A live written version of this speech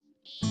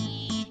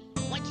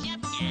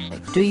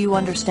Do you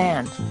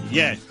understand?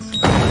 Yes.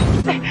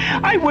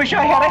 I wish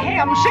I had a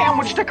ham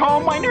sandwich to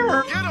calm my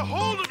nerves. Get a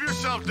hold of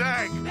yourself,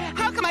 Dag!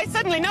 How come I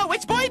suddenly know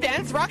which boy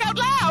bands rock out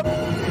loud?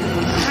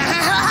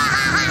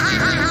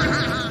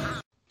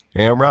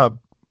 Hey, I'm Rob.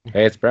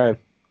 Hey, it's Brian.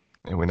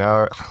 And we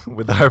now,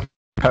 with our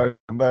power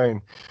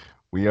combined,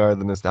 we are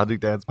the Nostalgic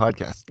Dads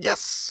Podcast.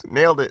 Yes!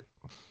 Nailed it!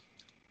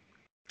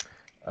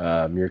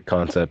 Your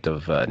concept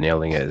of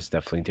nailing it is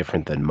definitely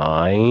different than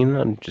mine.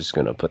 I'm just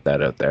going to put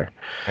that out there.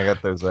 I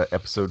got those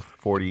episode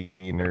 40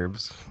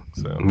 nerves.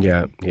 So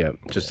Yeah.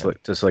 Just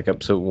like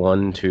episode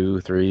 1,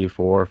 2, 3,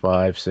 4,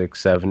 5, 6,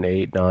 7,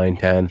 8, 9,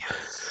 10.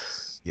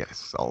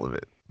 Yes, all of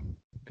it.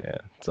 Yeah,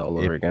 it's all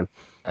over again.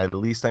 At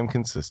least I'm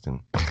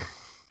consistent.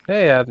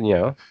 Hey,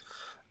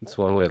 it's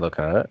one way of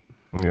looking at it.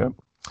 Yep.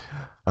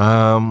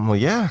 Well,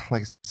 yeah,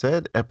 like I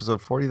said,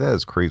 episode 40, that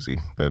is crazy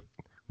that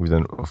we've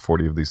done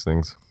 40 of these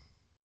things.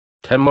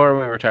 10 more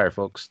when we retire,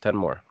 folks. 10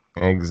 more.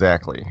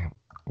 Exactly.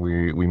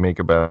 We make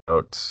about,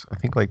 I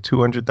think, like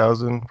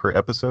 200,000 per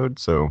episode,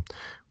 so we're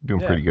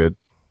doing pretty good.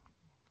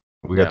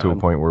 We got to a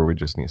point where we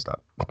just need to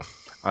stop.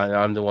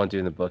 I'm the one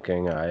doing the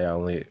booking. I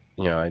only,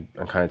 I'm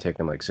kind of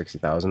taking like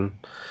 60,000.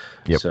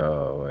 Yep.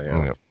 So,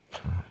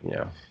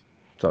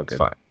 it's all good. It's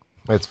fine.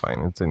 It's fine.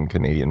 It's in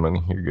Canadian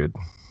money. You're good.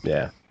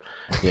 Yeah.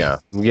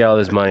 We get all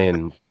this money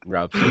and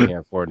Rob can't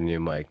afford a new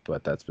mic,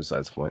 but that's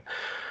besides the point.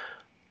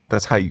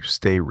 That's how you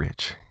stay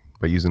rich,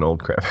 by using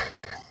old crap.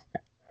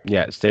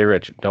 Yeah, stay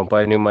rich. Don't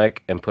buy a new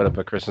mic and put up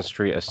a Christmas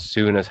tree as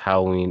soon as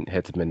Halloween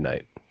hits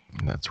midnight.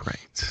 That's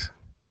right.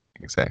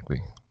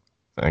 Exactly.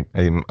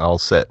 I'm all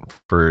set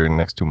for the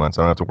next 2 months.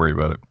 I don't have to worry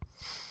about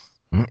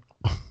it.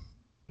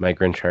 My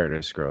Grinch heart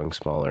is growing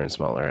smaller and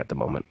smaller at the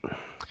moment.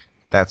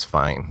 That's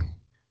fine.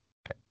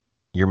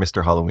 You're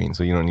Mr. Halloween,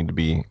 so you don't need to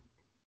be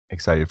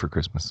excited for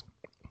Christmas.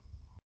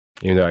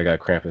 Even though I got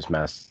Krampus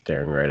mask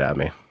staring right at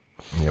me.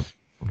 Yep.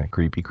 That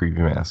creepy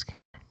mask.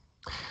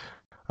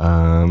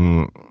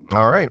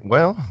 All right.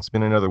 Well, it's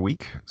been another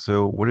week.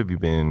 So what have you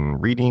been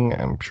reading?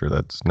 I'm sure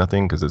that's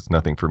nothing because it's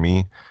nothing for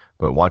me,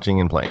 but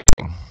watching and playing.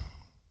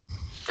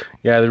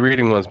 Yeah, the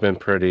reading one's been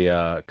pretty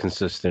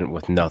consistent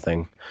with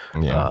nothing.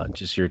 Yeah.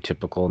 Just your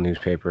typical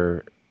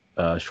newspaper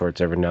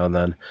shorts every now and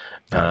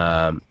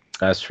then.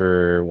 As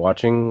for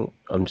watching,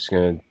 I'm just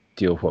going to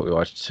deal with what we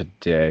watched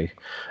today.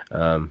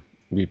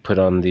 We put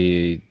on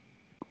the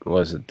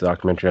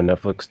documentary on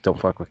Netflix, Don't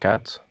Fuck with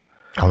Cats.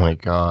 Oh my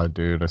God,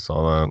 dude. I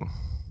saw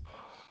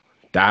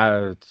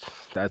that.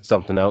 That's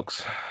something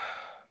else.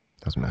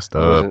 That's messed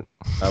up.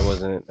 I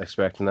wasn't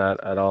expecting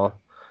that at all.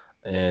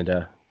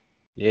 And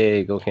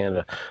yay, go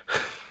Canada.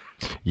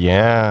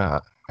 Yeah,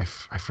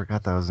 I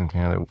forgot that was in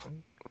Canada.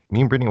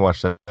 Me and Brittany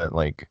watched that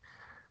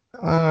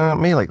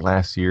maybe like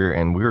last year,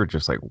 and we were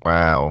just like,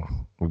 wow.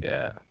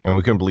 Yeah. And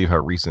we couldn't believe how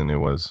recent it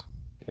was.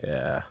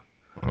 Yeah.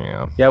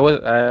 Yeah.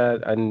 Yeah,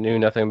 I knew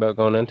nothing about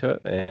going into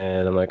it,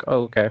 and I'm like,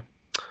 oh, okay.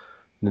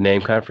 The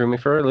name kind of threw me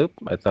for a loop.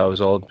 I thought it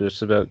was all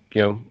just about,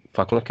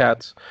 fucking with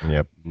cats.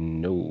 Yep.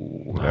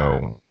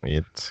 No,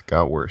 it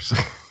got worse.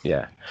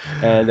 Yeah.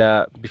 And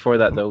before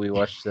that, though, we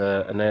watched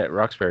A Night at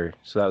Roxbury.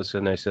 So that was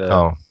a nice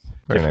very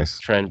nice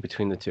trend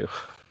between the two.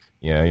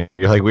 Yeah,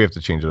 you're like, we have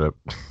to change it up.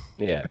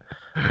 Yeah.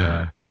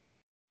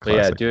 But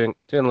yeah, doing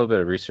a little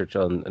bit of research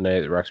on A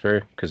Night at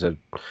Roxbury because of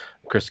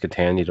Chris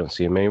Kattan, you don't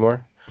see him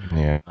anymore.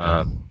 Yeah.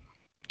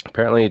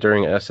 Apparently,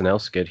 during an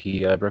SNL skit,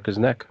 he broke his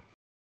neck.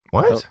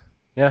 What?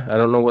 Yeah, I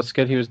don't know what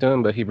skit he was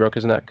doing, but he broke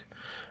his neck.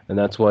 And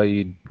that's why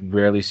you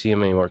rarely see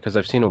him anymore. Because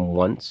I've seen him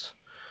once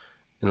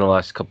in the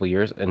last couple of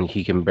years, and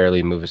he can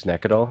barely move his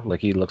neck at all.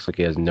 Like, he looks like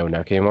he has no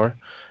neck anymore.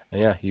 And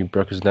yeah, he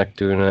broke his neck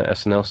doing an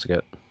SNL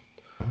skit.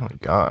 Oh my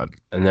God.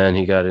 And then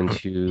he got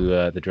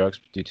into the drugs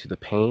due to the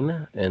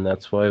pain, and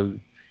that's why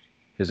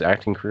his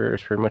acting career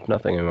is pretty much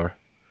nothing anymore.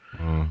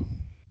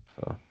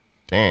 So.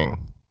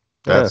 Dang.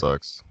 That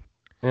sucks.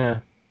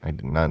 Yeah. I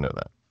did not know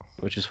that.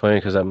 Which is funny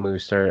because that movie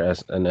started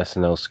as an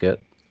SNL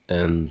skit,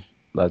 and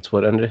that's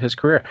what ended his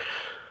career.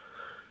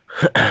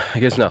 I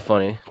guess not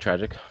funny,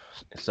 tragic.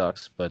 It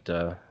sucks, but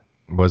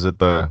was it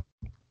the?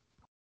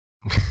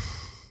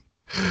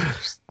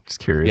 just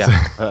curious.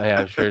 Yeah,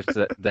 I'm sure it's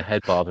the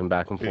head bobbing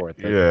back and forth.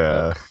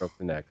 That broke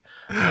the neck.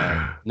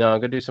 No, I'm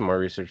gonna do some more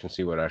research and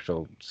see what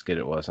actual skit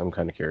it was. I'm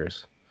kind of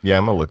curious. Yeah,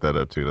 I'm gonna look that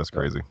up too. That's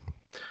crazy.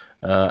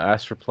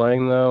 As for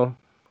playing though,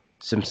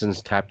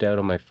 Simpsons tapped out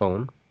on my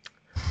phone.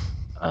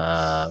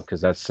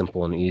 Because that's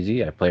simple and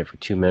easy. I play it for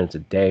 2 minutes a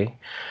day.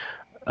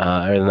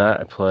 Other than that,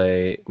 I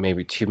play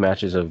maybe 2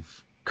 matches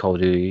of Call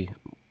of Duty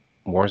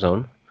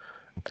Warzone.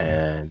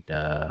 And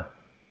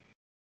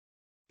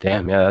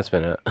that's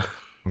been it.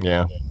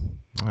 Yeah.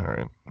 All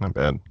right. Not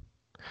bad.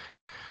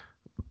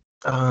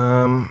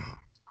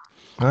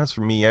 As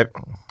for me, I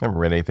haven't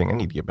read anything. I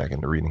need to get back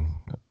into reading.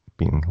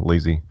 Being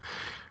lazy.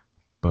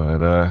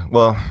 But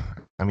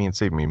it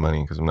saved me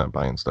money because I'm not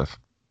buying stuff.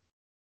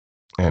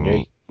 And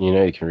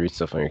you can read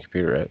stuff on your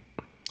computer, right?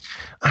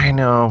 I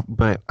know,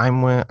 but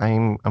I'm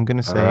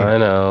gonna say I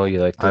know you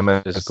like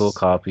the physical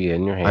copy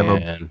in your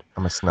hand.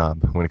 I'm a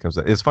snob when it comes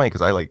to. It's funny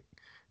because I like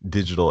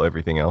digital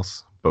everything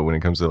else, but when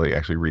it comes to like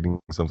actually reading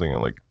something,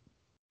 I'm like,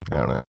 I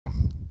don't know.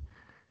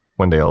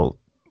 One day I'll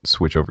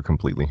switch over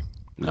completely.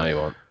 No, you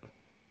won't.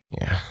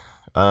 Yeah.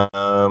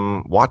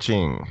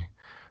 Watching.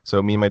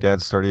 So me and my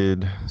dad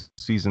started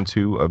season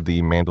 2 of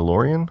The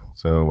Mandalorian.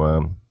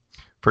 So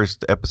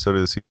first episode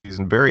of the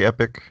season, very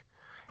epic.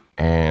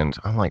 And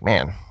I'm like,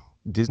 man,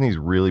 Disney's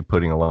really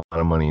putting a lot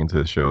of money into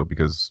the show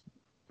because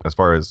as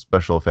far as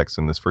special effects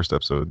in this first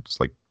episode, it's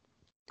like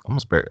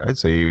almost better. I'd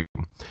say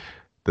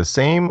the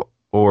same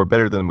or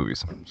better than the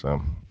movies.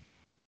 So,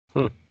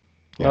 Yeah.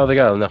 Well, they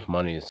got enough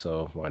money,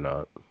 so why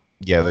not?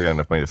 Yeah, they got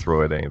enough money to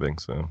throw at anything.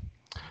 So,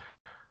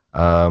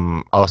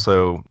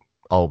 also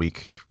all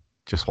week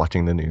just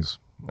watching the news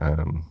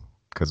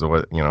because of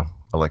what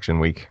election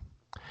week.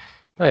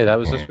 Hey, that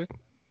was this week.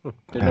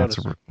 That's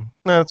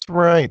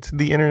right.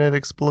 The internet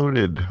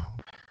exploded.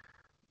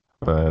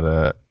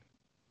 But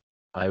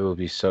I will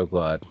be so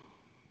glad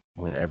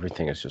when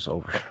everything is just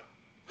over.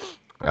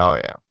 Oh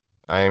yeah,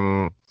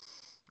 I'm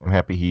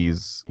happy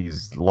he's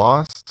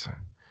lost.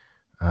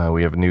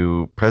 We have a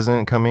new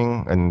president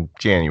coming in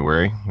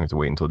January. We have to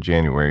wait until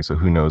January, so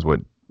who knows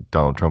what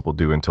Donald Trump will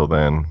do until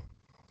then.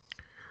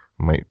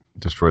 Might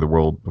destroy the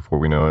world before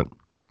we know it.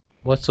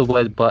 What's the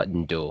red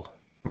button do?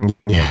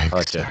 Yeah,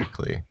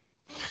 exactly.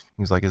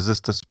 He's like, "Is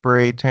this the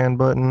spray tan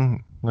button?"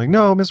 I'm like,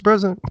 no, Mr.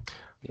 President.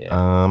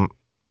 Yeah.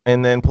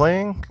 And then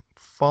playing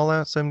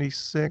Fallout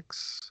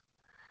 76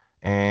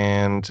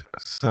 and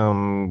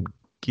some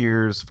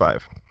Gears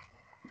 5.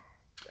 I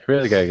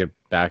really gotta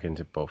get back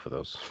into both of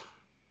those.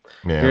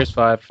 Yeah. Gears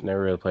 5,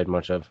 never really played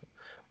much of.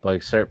 But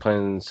like, started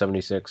playing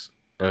 76,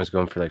 and I was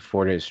going for like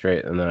 4 days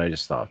straight, and then I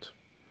just stopped.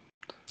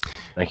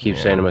 I keep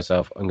saying to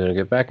myself, I'm gonna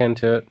get back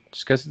into it,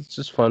 just because it's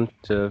just fun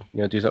to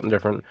do something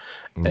different.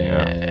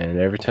 Yeah. And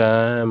every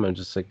time I'm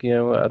just like, you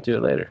know what, I'll do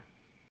it later.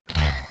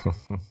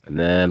 And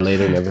then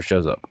later never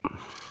shows up.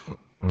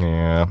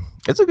 Yeah,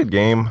 it's a good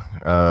game.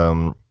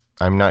 I'm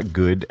not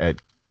good at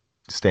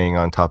staying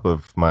on top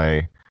of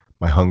my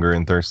hunger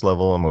and thirst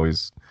level. I'm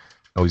always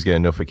get a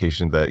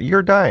notification that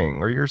you're dying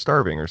or you're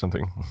starving or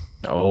something.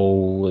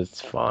 Oh,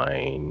 it's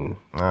fine.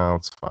 Oh,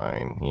 it's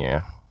fine.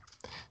 Yeah,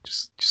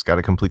 just got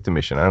to complete the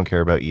mission. I don't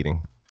care about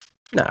eating.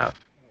 Nah.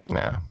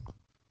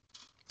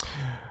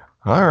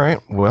 All right.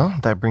 Well,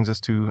 that brings us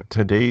to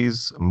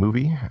today's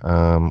movie.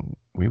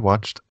 We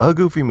watched a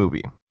Goofy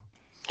movie.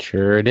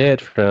 Sure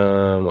did.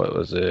 From, what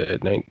was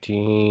it,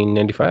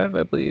 1995,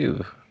 I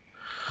believe?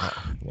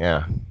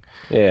 Yeah.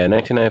 Yeah,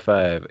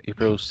 1995,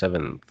 April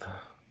 7th.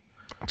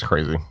 That's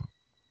crazy.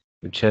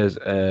 Which has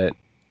what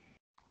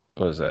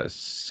was that,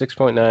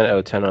 6.9 out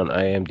of 10 on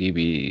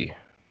IMDb.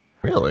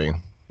 Really?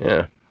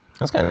 Yeah.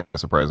 That's kind of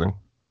surprising.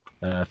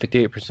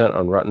 58%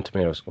 on Rotten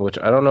Tomatoes, which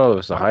I don't know if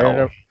it's a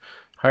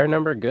higher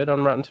number good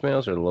on Rotten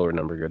Tomatoes or lower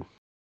number good.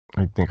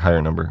 I think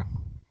higher number.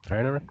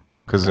 Higher number?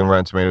 Because in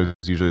Rotten Tomatoes,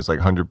 usually it's like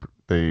 100.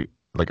 They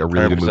like a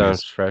really good movie.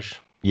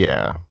 Fresh.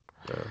 Yeah.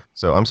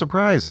 So I'm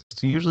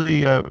surprised.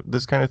 Usually,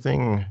 this kind of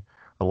thing,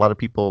 a lot of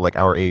people like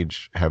our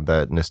age have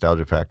that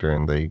nostalgia factor,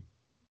 and they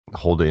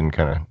hold it in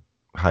kind of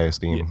high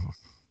esteem.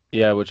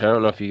 Yeah, which I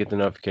don't know if you get the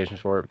notifications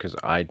for it, because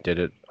I did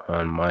it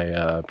on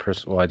my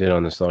personal. Well, I did it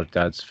on Nostalgic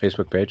Dad's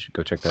Facebook page.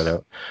 Go check that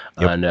out.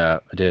 Yep. And I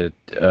did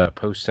a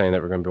post saying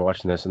that we're going to be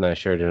watching this, and then I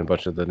shared it in a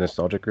bunch of the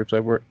nostalgic groups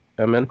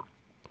I'm in.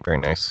 Very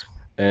nice.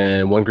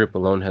 And one group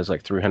alone has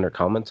like 300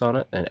 comments on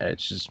it, and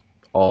it's just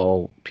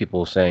all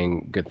people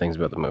saying good things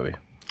about the movie.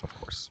 Of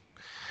course.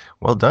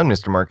 Well done,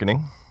 Mr.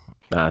 Marketing.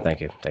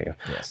 Thank you.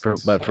 Yes,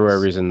 but for whatever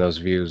reason, those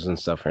views and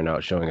stuff are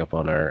not showing up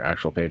on our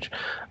actual page.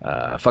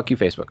 Fuck you,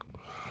 Facebook.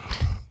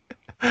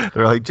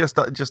 They're like just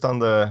on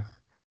the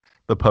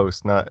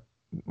post, not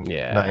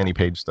any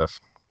page stuff.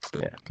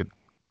 Yeah. Good.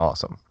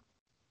 Awesome.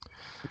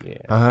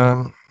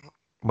 Yeah.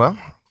 Well,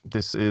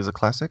 this is a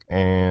classic,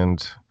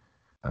 and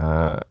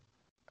I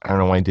don't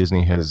know why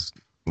Disney has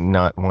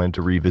not wanted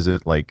to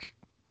revisit like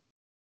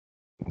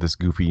this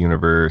Goofy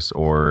universe,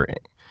 or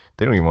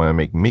they don't even want to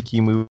make Mickey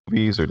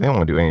movies, or they don't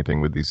want to do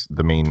anything with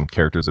the main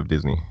characters of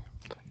Disney.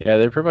 Yeah,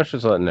 they're pretty much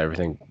just letting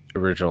everything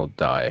original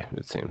die,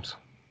 it seems.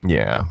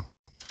 Yeah.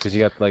 Because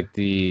you got like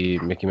the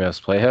Mickey Mouse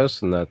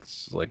Playhouse, and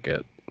that's like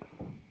it.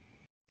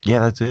 Yeah,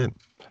 that's it.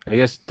 I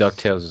guess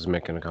DuckTales is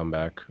making a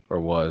comeback, or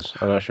was.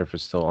 I'm not sure if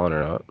it's still on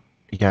or not.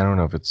 Yeah, I don't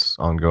know if it's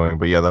ongoing,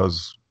 but yeah, that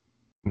was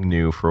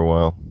new for a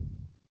while.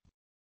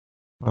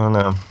 Oh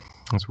no,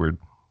 that's weird.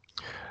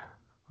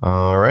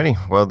 Alrighty,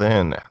 well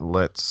then,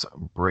 let's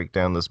break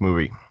down this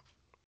movie.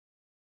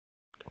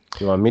 Do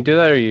you want me to do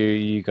that, or are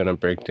you gonna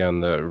break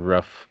down the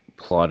rough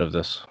plot of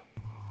this?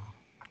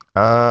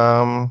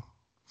 I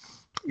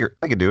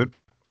could do it.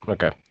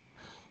 Okay.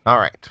 All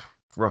right,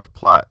 rough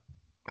plot.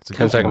 It's a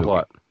 10-second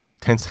plot.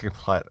 10-second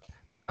plot.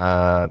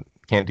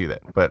 Can't do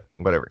that, but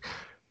whatever.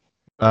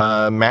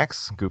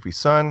 Max, Goofy's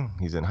son,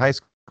 he's in high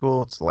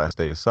school. It's the last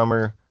day of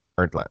summer,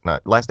 or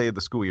not last day of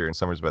the school year, and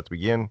summer's about to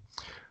begin.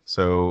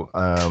 So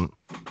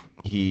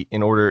he's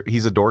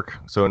a dork.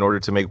 So in order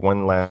to make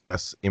one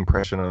last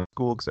impression on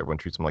school, because everyone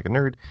treats him like a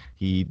nerd,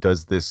 he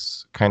does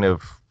this kind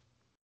of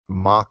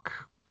mock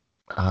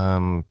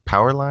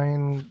power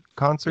line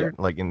concert,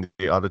 like in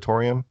the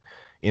auditorium,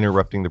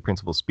 interrupting the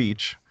principal's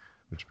speech,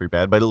 which is pretty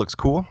bad, but it looks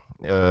cool.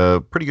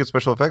 Pretty good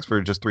special effects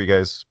for just three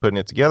guys putting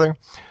it together.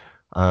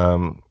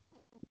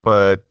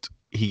 But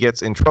he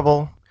gets in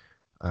trouble.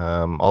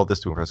 All this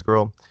to impress a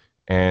girl,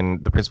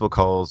 and the principal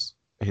calls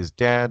his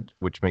dad,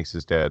 which makes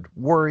his dad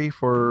worry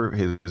for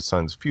his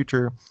son's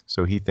future.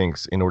 So he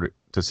thinks, in order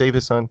to save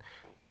his son,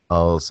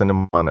 I'll send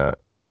him on a.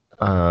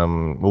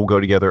 We'll go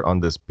together on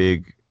this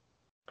big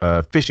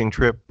fishing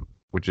trip,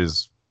 which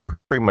is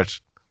pretty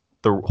much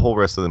the whole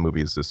rest of the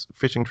movie is this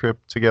fishing trip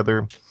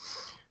together.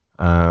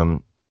 All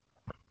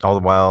the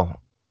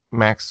while,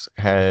 Max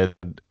had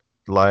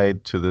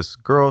lied to this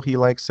girl he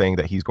likes, saying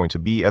that he's going to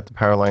be at the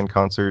Powerline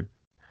concert.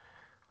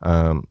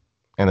 And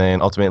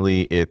then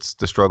ultimately, it's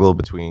the struggle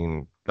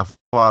between a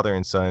father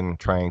and son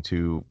trying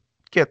to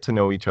get to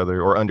know each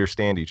other or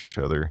understand each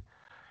other.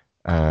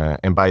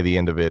 And by the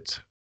end of it,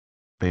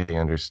 they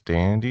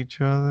understand each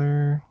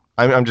other.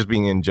 I'm just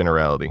being in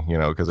generality,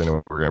 because I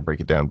know we're gonna break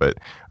it down, but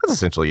that's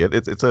essentially it.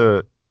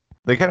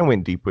 They kind of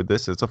went deep with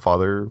this. It's a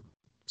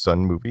father-son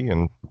movie,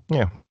 and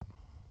yeah,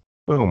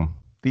 boom,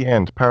 the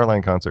end.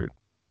 Powerline concert.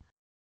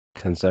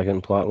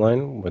 10-second plot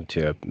line went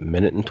to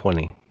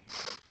 1:20.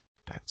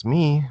 That's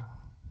me.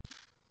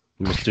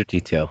 Mr.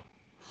 Detail.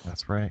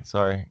 That's right.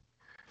 Sorry.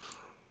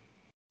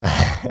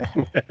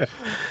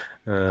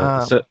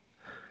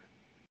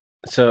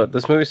 So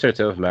this movie starts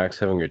out with Max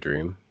having a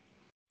dream.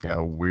 Yeah,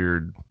 a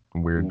weird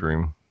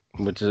dream.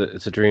 Which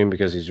it's a dream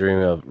because he's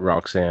dreaming of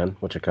Roxanne,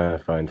 which I kind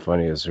of find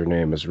funny as her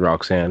name is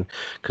Roxanne,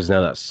 because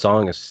now that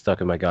song is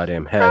stuck in my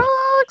goddamn head.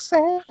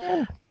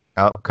 Roxanne.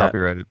 Out,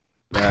 copyrighted.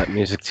 That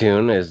music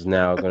tune is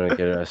now going to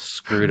get us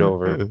screwed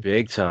over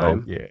big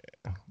time. Oh, yeah.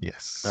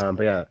 Yes.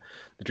 But yeah,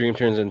 the dream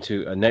turns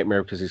into a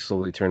nightmare because he's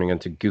slowly turning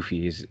into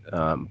Goofy. He's,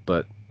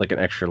 but like an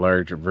extra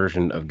large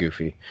version of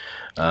Goofy.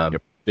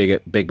 Yep.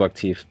 Big buck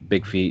teeth,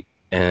 big feet,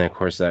 and of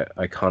course that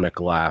iconic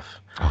laugh.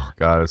 Oh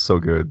God, it's so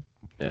good.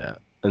 Yeah.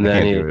 And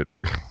then can't do it.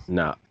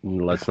 No,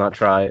 let's not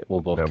try.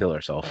 We'll both kill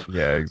ourselves.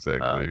 Yeah,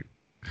 exactly.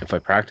 If I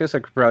practice, I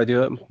could probably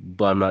do it,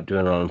 but I'm not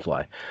doing it on the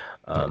fly.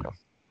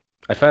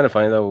 I find it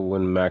funny though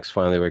when Max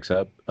finally wakes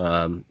up.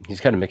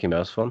 He's kind of Mickey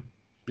Mouse fun.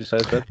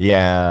 Besides that.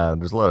 Yeah,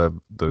 there's a lot of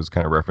those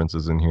kind of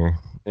references in here.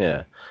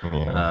 Yeah.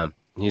 Yeah.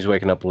 He's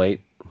waking up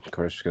late, of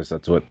course, because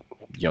that's what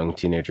young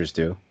teenagers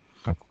do.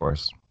 Of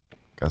course.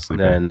 Got sleep.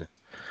 Then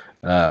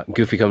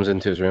Goofy comes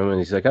into his room and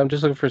he's like, "I'm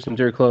just looking for some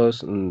dirty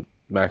clothes," and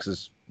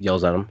Max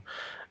yells at him,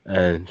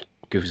 and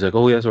Goofy's like,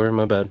 "Oh yeah, sorry,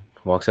 my bad."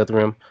 Walks out the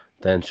room,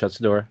 then shuts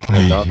the door,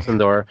 then knocks on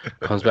the door,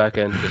 comes back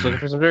in, just looking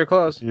for some dirty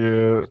clothes.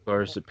 Yeah. Of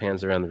course, it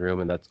pans around the room,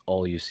 and that's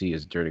all you see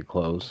is dirty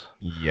clothes.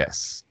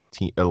 Yes.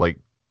 Like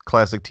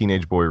classic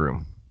teenage boy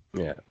room.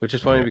 Yeah, which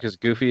is funny because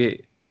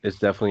Goofy is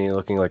definitely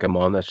looking like a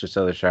mom that's just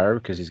out of the shower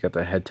because he's got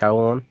the head towel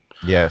on.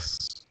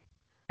 Yes.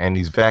 And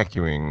he's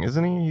vacuuming,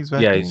 isn't he? He's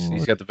vacuuming. Yeah,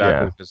 he's got the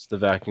vacuum because the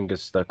vacuum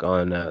gets stuck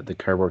on the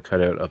cardboard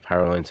cutout of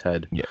Powerline's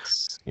head.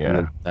 Yes. And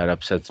Yeah. that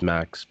upsets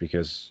Max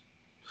because,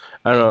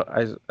 I don't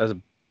know, as a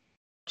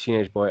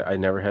teenage boy, I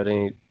never had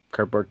any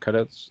cardboard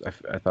cutouts.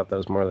 I thought that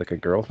was more like a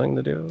girl thing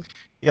to do.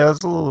 Yeah,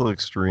 that's a little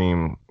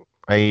extreme.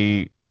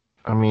 I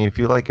mean, if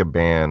you like a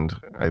band,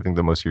 I think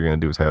the most you're gonna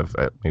do is have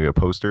maybe a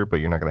poster, but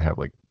you're not gonna have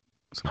like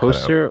some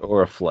Poster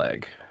or a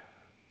flag.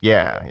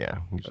 Yeah,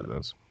 usually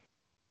those.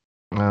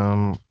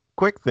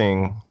 Quick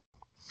thing.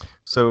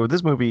 So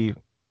this movie,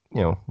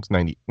 it's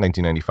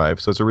 1995,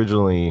 so it's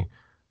originally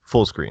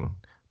full screen,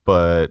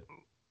 but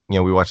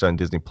we watched it on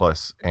Disney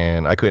Plus,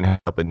 and I couldn't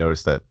help but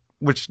notice that,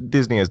 which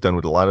Disney has done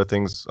with a lot of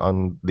things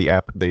on the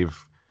app, they've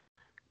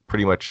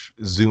pretty much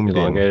zoomed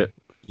in.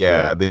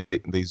 Yeah,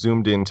 they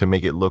zoomed in to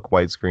make it look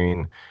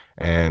widescreen,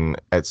 and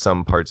at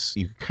some parts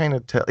you kind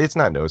of tell it's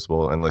not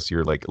noticeable unless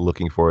you're like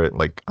looking for it,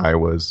 like I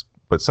was.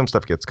 But some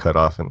stuff gets cut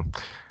off, and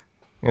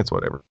it's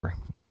whatever.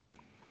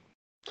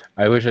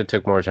 I wish I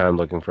took more time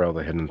looking for all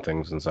the hidden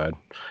things inside,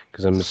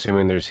 because I'm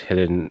assuming there's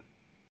hidden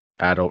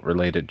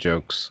adult-related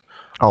jokes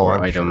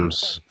or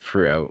items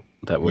throughout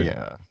that would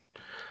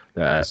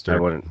that I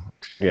wouldn't.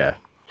 Yeah,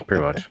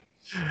 pretty much.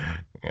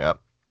 Yep.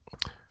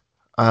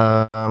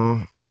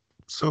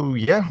 So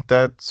yeah,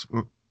 that's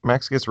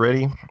Max gets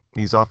ready.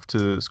 He's off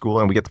to school,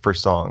 and we get the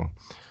first song.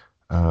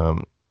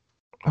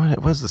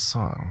 What was the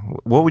song?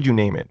 What would you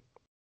name it?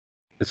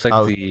 It's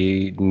like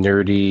the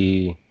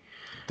nerdy.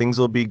 Things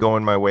will be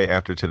going my way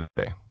after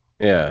today.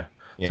 Yeah,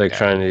 it's like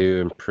trying to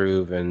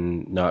improve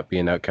and not be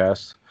an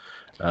outcast.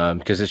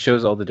 Because it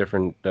shows all the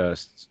different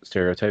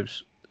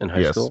stereotypes in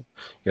high school.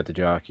 You got the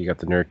jock, you got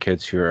the nerd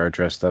kids who are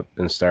dressed up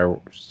in Star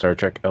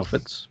Trek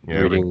outfits,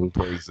 reading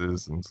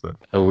places and stuff.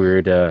 A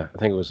weird, I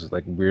think it was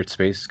like Weird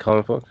Space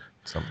comic book,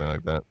 something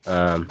like that.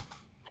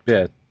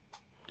 Yeah,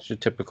 it's a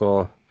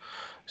typical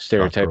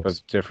stereotype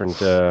of different.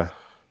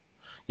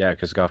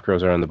 Because goth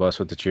girls are on the bus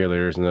with the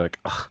cheerleaders, and they're like,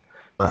 "Oh,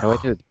 how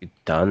have you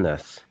done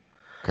this?"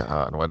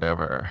 God,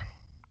 whatever.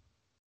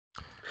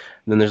 And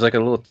then there's like a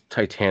little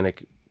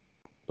Titanic,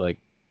 like.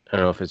 I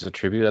don't know if it's a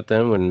tribute at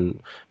them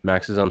when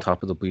Max is on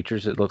top of the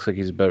bleachers. It looks like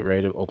he's about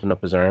ready to open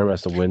up his arm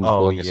as the wind's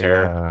blowing his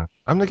hair.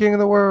 I'm the king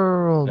of the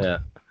world. Yeah.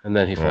 And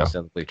then he Yeah. falls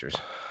down the bleachers.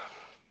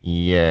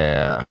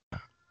 Yeah.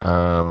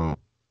 Um,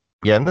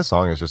 yeah, and the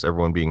song is just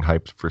everyone being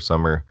hyped for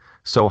summer.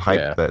 So hyped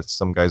Yeah. that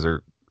some guys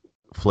are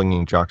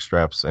flinging jock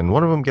straps, and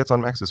one of them gets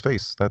on Max's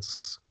face.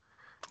 That's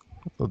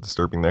a little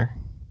disturbing there.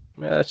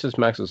 Yeah, that's just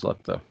Max's luck,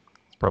 though.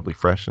 It's probably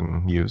fresh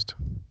and used.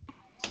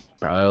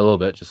 Probably a little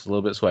bit, just a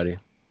little bit sweaty.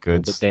 Good,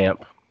 A little bit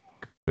damp.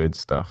 good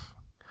stuff.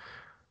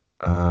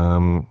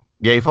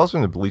 Yeah, he falls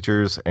from the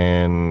bleachers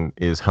and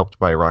is helped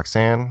by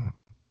Roxanne.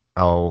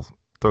 I'll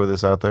throw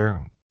this out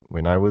there.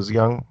 When I was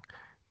young,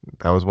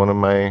 that was one of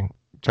my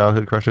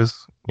childhood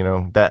crushes. You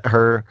know, that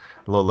her,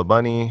 Lola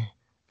Bunny,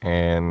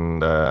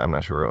 and I'm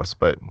not sure who else,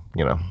 but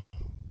you know,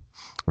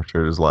 I'm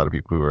sure there's a lot of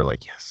people who are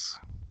like, yes.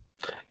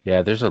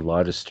 Yeah, there's a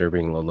lot of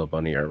disturbing Lola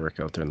Bunny artwork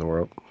out there in the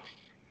world.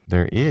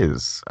 There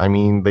is. I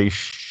mean, they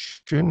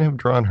shouldn't have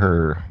drawn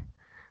her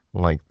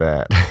like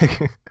that.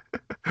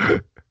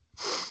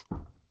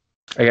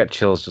 I got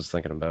chills just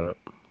thinking about it.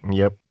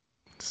 Yep.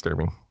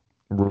 Disturbing.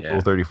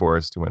 Rule 34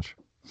 is too much.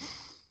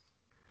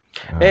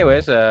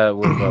 Anyways,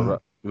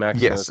 Max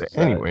yes, notices,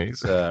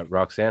 anyways.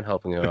 Roxanne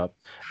helping him up,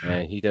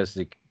 and he does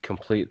the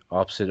complete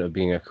opposite of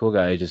being a cool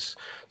guy. He just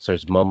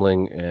starts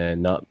mumbling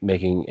and not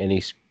making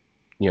any,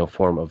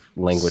 form of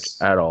language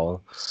at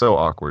all. So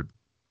awkward.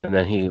 And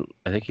then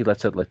I think he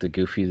lets out like the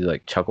goofy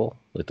like chuckle,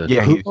 like the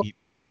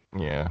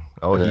yeah.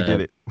 Oh, he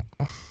did it.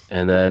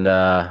 And then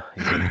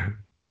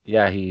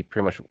he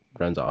pretty much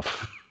runs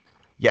off.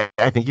 Yeah,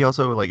 I think he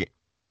also like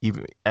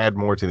even add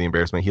more to the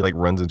embarrassment. He like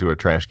runs into a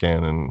trash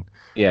can and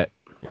yeah.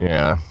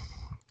 God,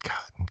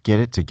 get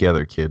it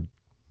together, kid.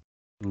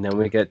 And then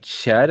we get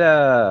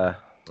Cheddar.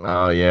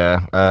 Oh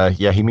yeah,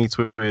 he meets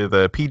with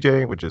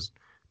PJ, which is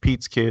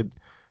Pete's kid,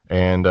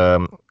 and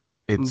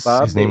it's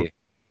Bobby. His name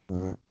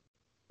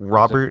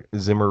Robert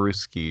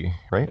Zimmerowski,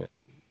 right?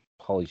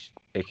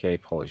 AKA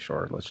Pauly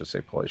Shore. Let's just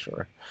say Pauly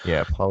Shore.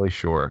 Yeah, Pauly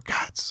Shore.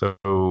 God,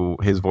 so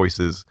his voice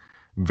is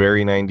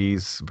very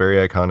 90s,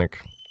 very iconic.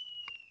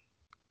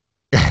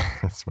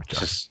 That's my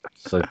just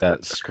like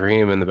that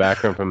scream in the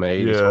background from an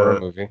 80s horror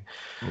movie.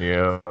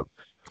 Yeah.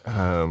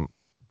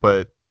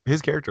 But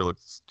his character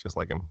looks just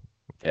like him.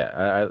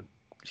 Yeah,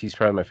 he's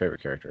probably my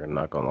favorite character. I'm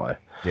not gonna lie.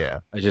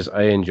 Yeah.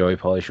 I enjoy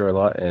Pauly Shore a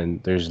lot,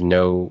 and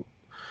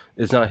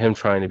it's not him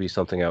trying to be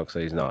something else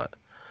that he's not.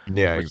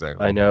 Yeah,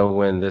 exactly. I know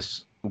when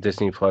this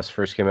Disney Plus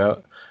first came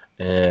out,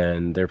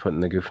 and they're putting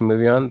the Goofy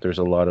movie on, there's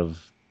a lot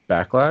of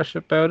backlash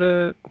about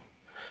it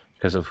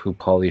because of who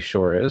Pauly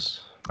Shore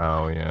is.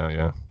 Oh,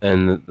 yeah.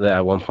 And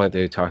at one point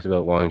they talked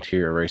about wanting to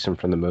erase him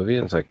from the movie.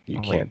 And it's like,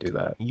 you can't do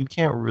that. You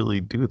can't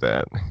really do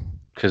that.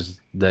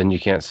 Because then you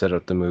can't set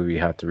up the movie. You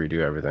have to redo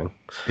everything.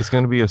 It's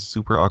going to be a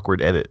super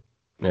awkward edit.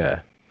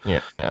 Yeah.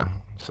 Yeah.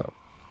 So.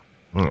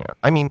 Yeah.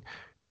 I mean,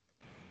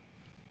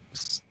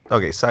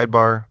 okay,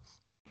 sidebar.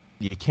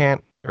 You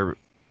can't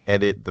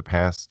edit the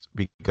past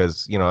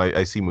because,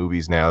 I see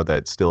movies now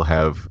that still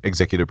have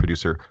executive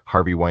producer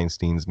Harvey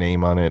Weinstein's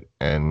name on it,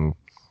 and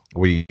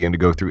what are you going to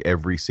go through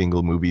every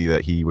single movie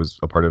that he was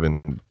a part of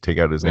and take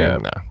out his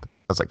name? Nah,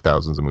 that's like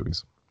thousands of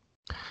movies.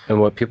 And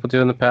what people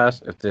do in the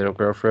past, if they don't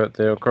grow from it,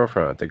 they don't grow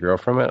from it. If they grow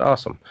from it,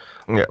 awesome.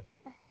 Yeah.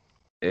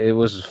 It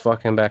was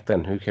fucking back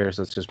then. Who cares?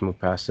 Let's just move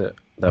past it.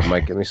 That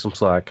might give me some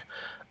slack.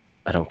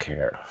 I don't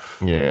care.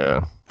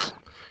 Yeah.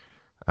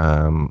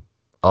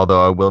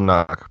 Although I will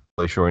knock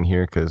Pauly Shore in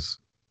here because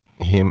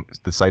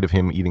the sight of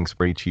him eating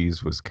spray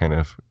cheese was kind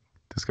of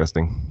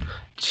disgusting.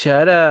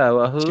 Cheddar,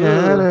 wahoo!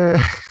 Cheddar.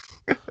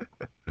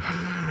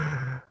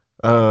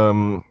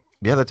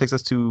 Yeah, that takes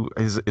us to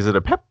is it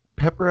a pep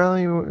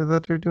rally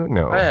that they're doing?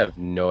 No, I have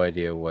no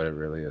idea what it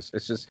really is.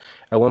 It's just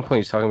at one point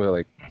he's talking about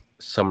like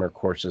summer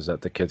courses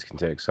that the kids can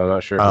take. So I'm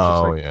not sure if it's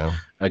just like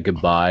a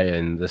goodbye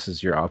and this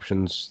is your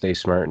options. Stay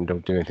smart and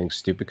don't do anything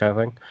stupid kind of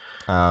thing.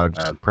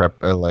 Just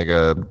prep like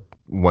a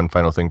one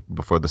final thing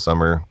before the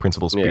summer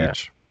principal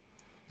speech.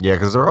 Yeah,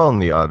 because they're all in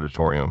the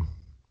auditorium.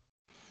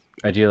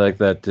 I do like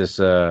that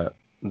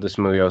this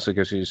movie also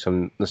gives you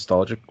some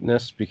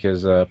nostalgicness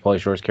because Pauly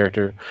Shore's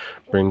character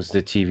brings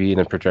the TV and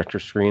the projector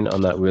screen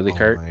on that wheelie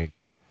cart. Oh my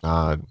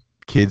God.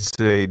 Kids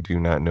today do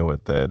not know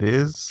what that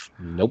is.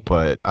 Nope.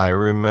 But I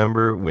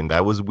remember when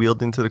that was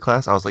wheeled into the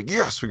class, I was like,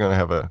 yes, we're going to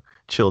have a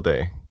chill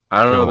day.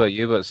 I don't know about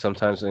you, but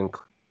sometimes in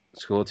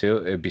school too,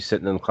 it'd be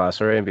sitting in the class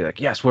already and be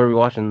like, yes, what are we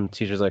watching? And the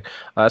teacher's like,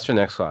 oh, that's for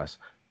next class.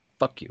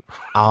 Fuck you.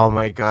 Oh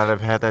my God,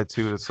 I've had that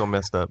too. It's so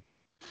messed up.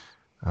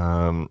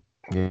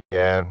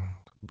 Yeah.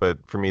 But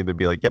for me, they'd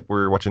be like, yep,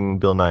 we're watching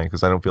Bill Nye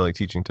because I don't feel like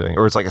teaching today.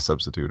 Or it's like a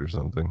substitute or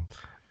something.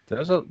 There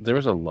was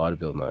a lot of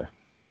Bill Nye.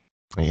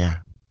 Yeah.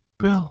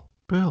 Bill.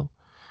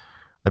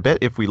 I bet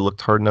if we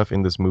looked hard enough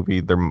in this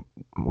movie,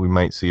 we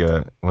might see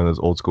one of those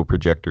old school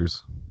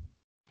projectors.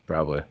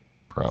 Probably.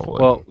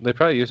 Well, they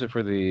probably use it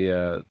for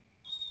the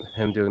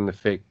him doing the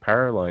fake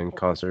power line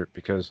concert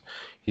because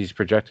he's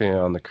projecting it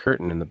on the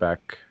curtain in the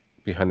back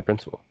behind the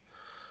principal.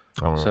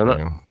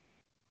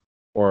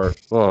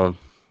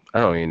 I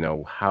don't even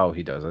know how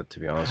he does it, to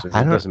be honest with you.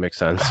 It doesn't make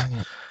sense.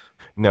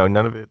 No,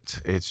 none of it.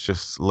 It's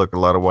just, a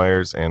lot of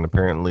wires, and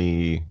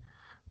apparently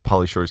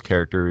Pauly Shore's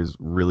character is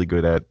really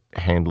good at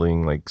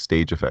handling like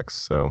stage effects.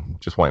 So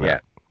just why not? Yeah.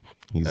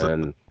 He's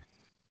And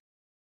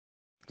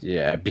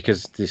yeah,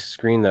 because the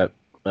screen that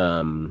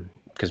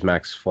because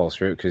Max falls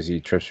through because he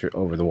trips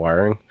over the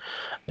wiring,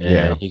 and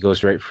yeah, he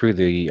goes right through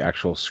the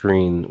actual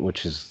screen,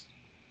 which is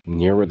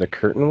near where the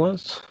curtain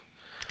was.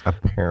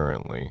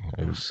 apparently.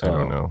 I don't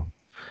So know.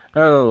 I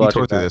don't know the He logic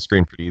tore of through that. that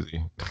screen pretty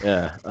easy.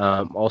 Yeah.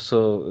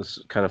 Also, it's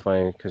kind of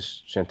funny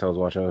because Chantel was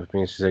watching with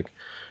me. She's like,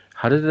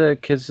 "How did the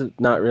kids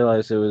not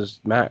realize it was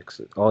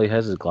Max? All he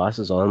has is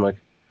glasses on." I'm like,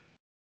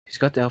 "He's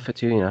got the outfit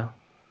too, you know."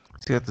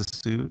 He's got the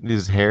suit.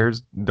 His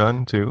hair's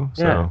done too.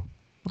 Yeah.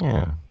 So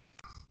yeah.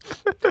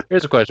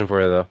 Here's a question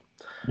for you though.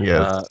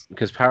 Yes.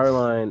 Because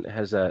Powerline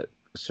has that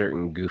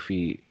certain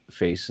goofy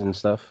face and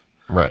stuff.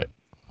 Right.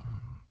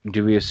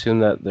 Do we assume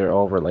that they're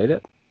all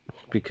related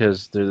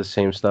because they're the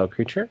same style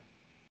creature?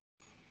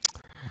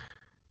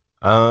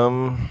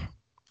 Um,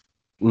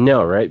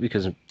 No, right?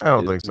 Because I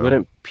don't think so.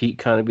 wouldn't Pete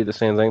kind of be the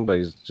same thing, but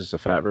he's just a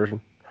fat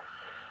version?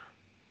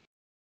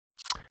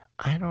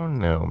 I don't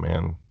know,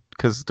 man.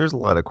 Because there's a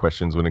lot of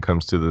questions when it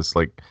comes to this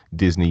like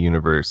Disney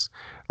universe.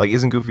 Like,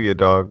 isn't Goofy a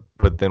dog?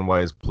 But then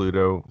why is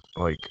Pluto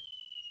like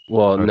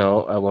Well, a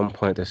no. At one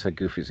point, they said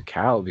Goofy's a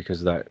cow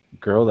because that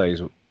girl that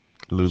he's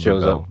Lulu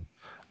shows up, Bell?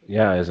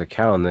 yeah, is a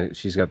cow, and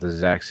she's got the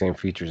exact same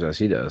features as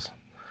he does.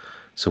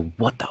 So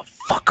what the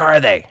fuck are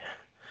they?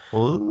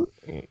 Well,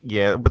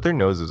 yeah, but their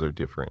noses are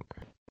different.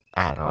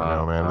 I don't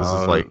know, man. This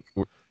is like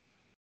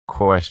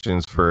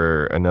questions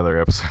for another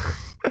episode.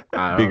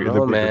 I don't The know,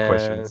 bigger man.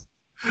 questions.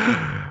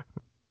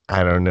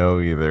 I don't know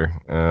either.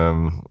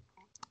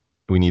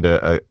 We need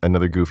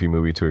another Goofy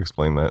movie to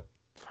explain that.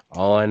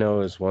 All I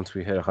know is once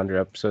we hit 100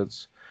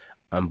 episodes,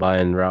 I'm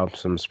buying Rob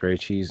some spray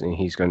cheese, and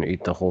he's going to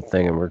eat the whole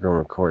thing, and we're going to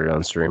record it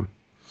on stream.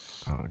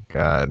 Oh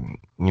God!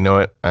 You know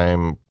what?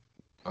 I'm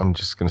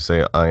just gonna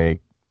say I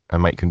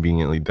might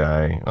conveniently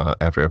die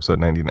after episode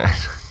 99.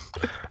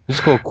 I'm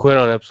just going to quit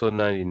on episode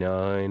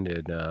 99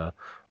 and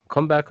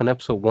come back on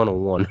episode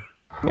 101.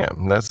 Yeah,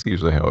 that's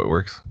usually how it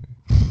works.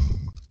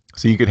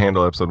 So you could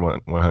handle episode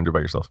 100 by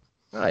yourself.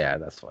 Oh, yeah,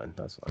 that's fine.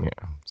 That's fine.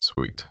 Yeah,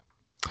 sweet.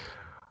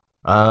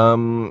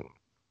 Um,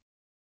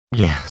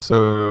 yeah.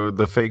 So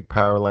the fake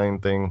power line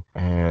thing,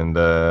 and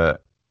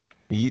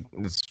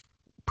it's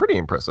pretty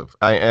impressive.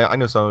 I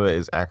know some of it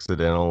is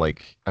accidental.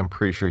 Like I'm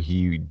pretty sure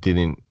he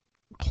didn't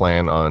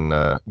plan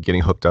on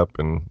getting hooked up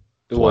and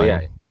Well, flying.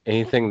 yeah,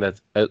 anything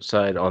that's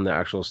outside on the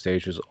actual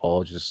stage is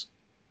all just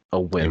a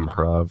whim.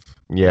 Improv.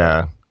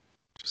 Yeah,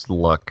 just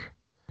luck,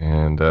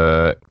 and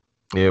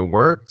it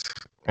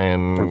worked.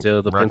 And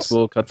Until the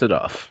principal cuts it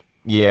off.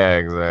 Yeah,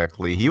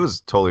 exactly. He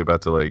was totally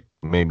about to like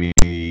maybe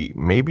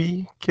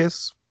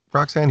kiss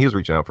Roxanne. He was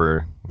reaching out for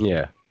her.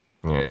 Yeah.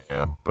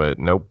 Yeah, but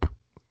nope.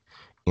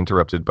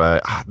 Interrupted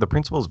by the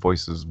principal's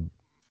voice is.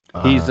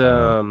 He's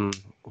a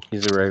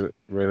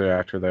regular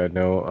actor that I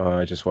know.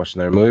 I just watched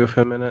another movie with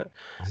him in it.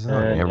 He's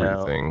on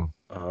everything.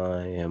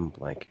 I am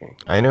blanking.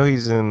 I know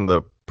he's in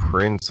The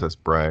Princess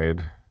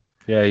Bride.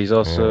 Yeah, he's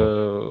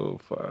also.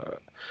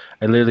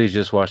 I literally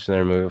just watched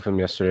another movie with him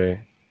yesterday.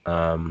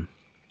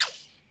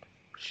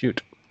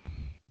 Shoot.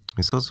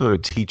 He's also a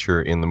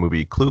teacher in the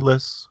movie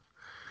Clueless.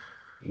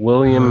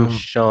 William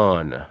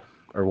Shawn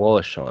or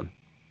Wallace Shawn.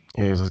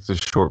 Yeah, he's like the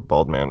short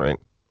bald man, right?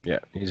 Yeah,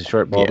 he's a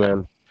short bald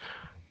man.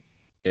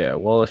 Yeah,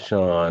 Wallace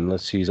Shawn.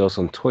 Let's see, he's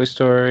also in Toy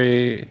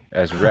Story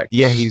as Rex.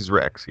 Yeah, he's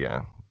Rex.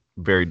 Yeah,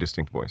 very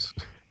distinct voice.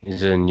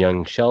 He's in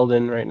Young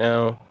Sheldon right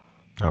now.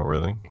 Oh,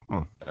 really?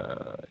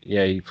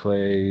 Yeah, he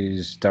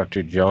plays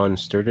Dr. John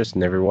Sturgis.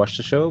 Never watched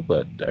the show,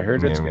 but I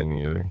heard it's good. Me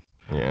neither.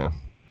 Yeah.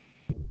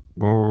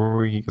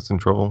 Or he gets in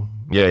trouble.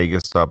 Yeah, he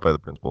gets stopped by the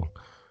principal.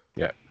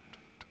 Yeah.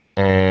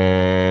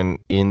 And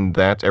in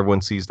that,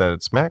 everyone sees that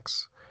it's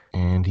Max,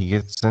 and he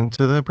gets sent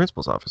to the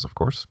principal's office, of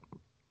course.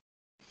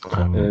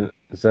 And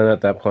then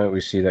at that point, we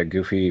see that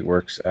Goofy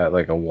works at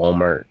like a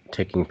Walmart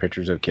taking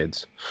pictures of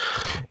kids.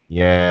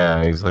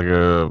 Yeah, he's like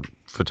a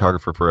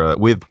photographer for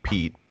with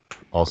Pete.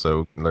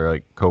 Also, they're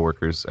like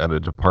coworkers at a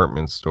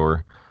department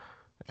store,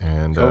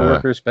 and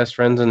coworkers, best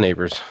friends, and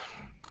neighbors.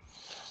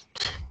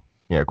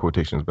 Yeah,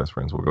 quotations, best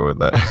friends. We'll go with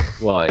that.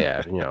 Well,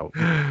 yeah, you know,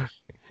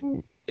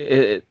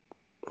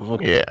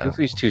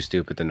 Goofy's too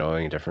stupid to know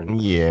any different.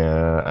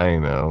 Yeah, I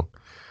know.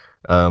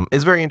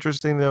 It's very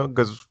interesting though,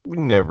 because you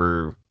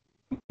never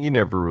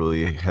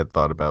really had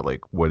thought about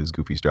like what is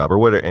Goofy's job or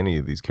what are any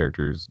of these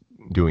characters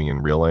doing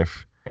in real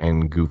life.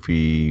 And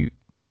Goofy,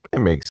 it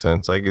makes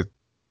sense. Like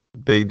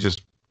they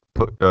just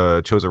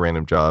chose a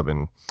random job,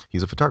 and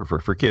he's a photographer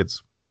for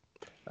kids.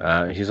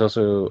 He's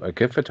also a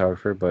good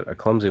photographer, but a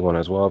clumsy one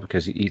as well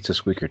because he eats a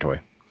squeaker toy.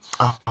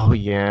 Oh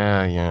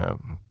yeah.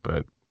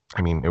 But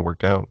I mean, it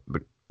worked out.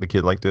 The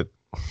kid liked it.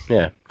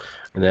 Yeah.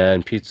 And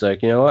then Pete's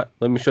like, you know what?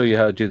 Let me show you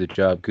how to do the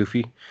job,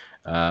 Goofy.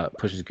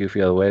 Pushes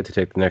Goofy out of the way to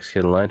take the next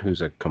kid in line,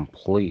 who's a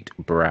complete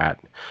brat.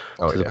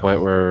 To the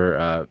point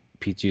where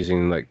Pete's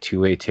using like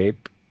 2-way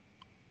tape.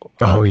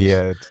 Oh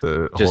yeah,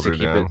 to just hold to her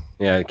down.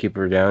 To keep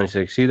her down. He's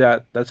like, see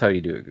that? That's how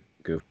you do it,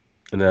 Goof.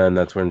 And then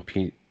that's when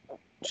Pete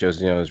shows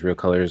his real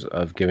colors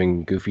of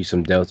giving Goofy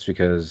some doubts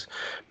because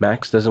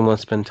Max doesn't want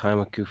to spend time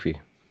with Goofy,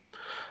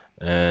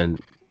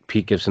 and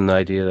Pete gives him the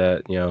idea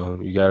that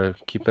you gotta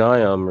keep an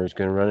eye on him or he's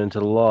gonna run into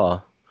the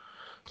law.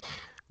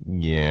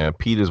 Yeah,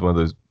 Pete is one of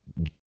those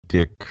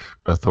dick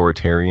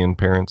authoritarian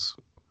parents.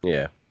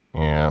 Yeah.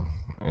 Yeah,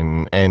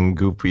 and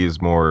Goofy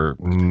is more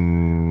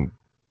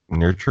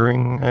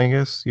nurturing, I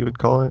guess you would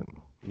call it.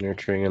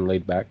 Nurturing and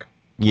laid back.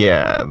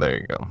 Yeah, there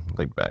you go,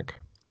 laid back.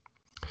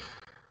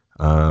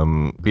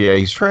 But yeah,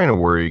 he's trying to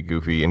worry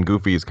Goofy, and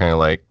Goofy is kind of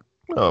like,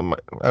 oh,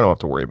 I don't have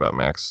to worry about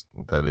Max.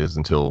 That is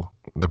until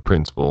the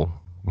principal.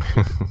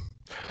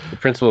 The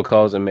principal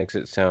calls and makes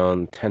it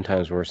sound 10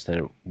 times worse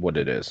than what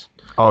it is.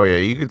 Oh yeah,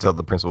 you could tell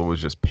the principal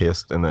was just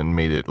pissed and then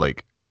made it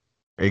like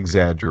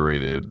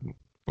exaggerated.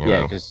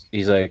 Yeah, because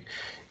he's like,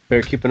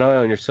 better keep an eye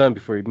on your son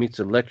before he meets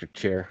the electric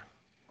chair.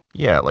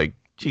 Yeah, like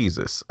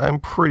Jesus. I'm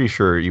pretty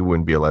sure you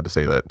wouldn't be allowed to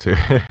say that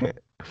to.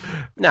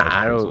 Nah,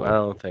 I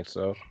don't think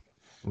so.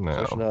 No.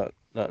 Especially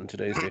not in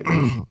today's day.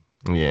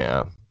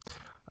 Yeah.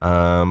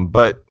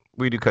 But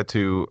we do cut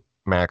to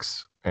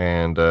Max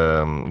and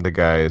the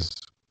guys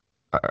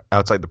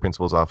outside the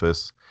principal's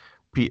office.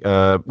 We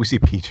see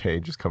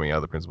PJ just coming out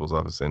of the principal's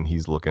office, and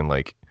he's looking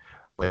like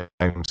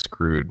I'm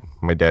screwed.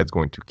 My dad's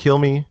going to kill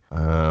me.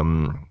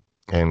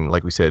 And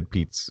like we said,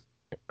 Pete's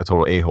a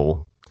total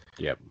a-hole.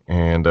 Yep.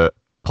 And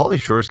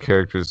Pauly Shore's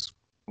character's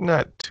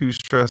not too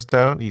stressed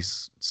out.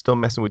 He's still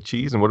messing with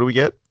cheese. And what do we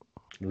get?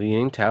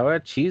 Leaning Tower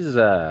cheese.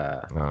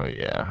 Oh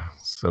yeah,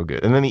 so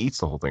good. And then he eats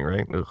the whole thing,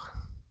 right? Ugh.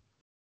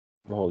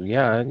 Well,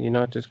 yeah, you're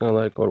not just gonna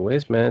let it go to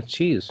waste, man. It's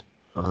cheese.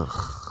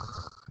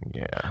 Ugh.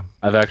 Yeah.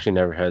 I've actually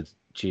never had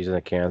cheese in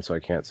a can, so I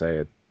can't say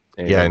it.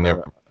 Yeah,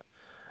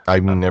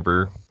 I've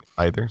never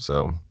either,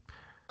 so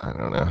I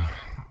don't know.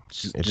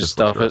 Just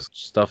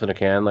stuff in a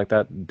can like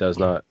that does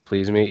not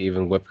please me.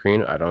 Even whipped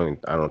cream, I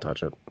don't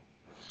touch it.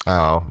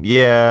 Oh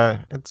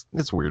yeah,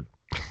 it's weird.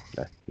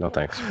 Yeah, no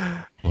thanks.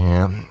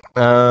 Yeah.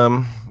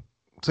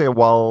 So yeah,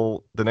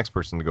 while the next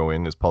person to go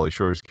in is Pauly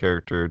Shore's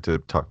character to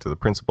talk to the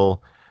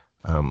principal,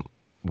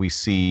 we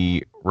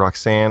see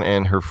Roxanne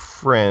and her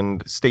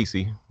friend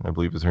Stacy, I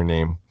believe is her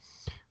name.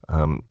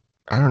 I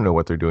don't know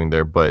what they're doing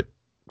there, but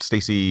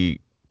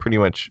Stacy pretty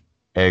much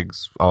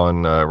eggs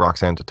on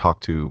Roxanne to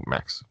talk to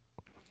Max.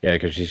 Yeah,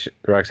 because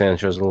Roxanne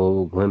shows a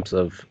little glimpse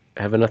of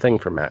having a thing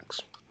for Max.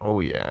 Oh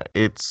yeah,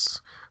 it's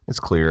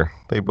clear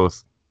they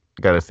both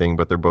got a thing,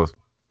 but they're both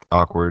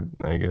awkward,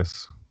 I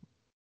guess.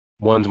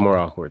 One's more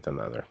awkward than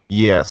the other.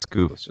 Yes,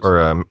 Goofy.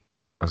 Or I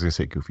was gonna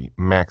say Goofy.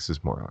 Max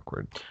is more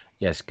awkward.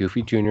 Yes,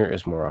 Goofy Jr.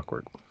 is more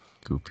awkward.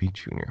 Goofy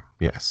Jr.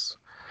 Yes.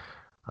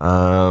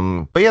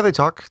 But yeah, they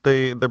talk.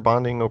 They're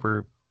bonding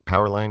over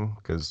Powerline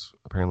because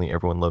apparently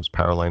everyone loves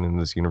Powerline in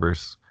this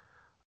universe.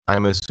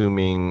 I'm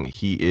assuming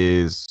he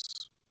is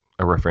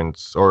a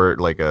reference or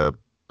like a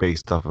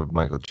based off of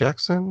Michael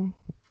Jackson.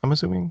 I'm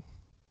assuming.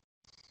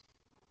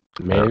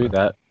 Maybe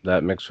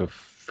that mixed with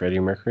Freddie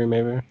Mercury,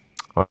 maybe.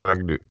 Oh, I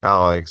can do.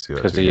 Oh, I see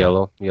that. Because the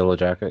yellow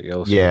jacket,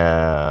 yellow.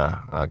 Yeah.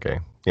 Okay.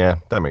 Yeah,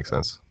 that makes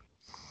sense.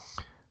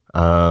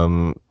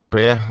 But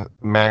yeah,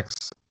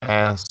 Max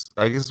asks.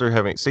 I guess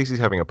Stacy's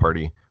having a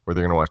party where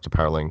they're gonna watch the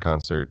Powerline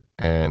concert,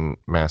 and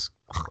Max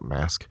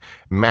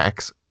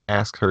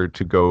asks her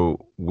to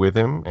go with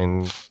him,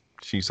 and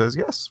she says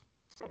yes.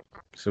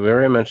 So we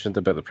already mentioned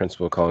about the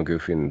principal calling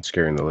Goofy and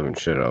scaring the living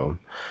shit out of him.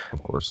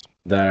 Of course.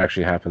 That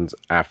actually happens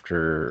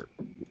after.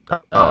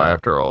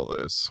 After all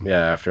this.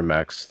 Yeah, after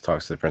Max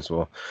talks to the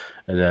principal,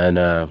 and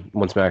then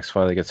once Max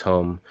finally gets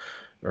home,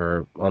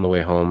 or on the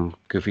way home,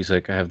 Goofy's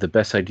like, "I have the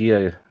best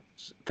idea,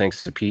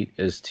 thanks to Pete,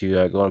 is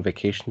to go on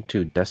vacation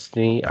to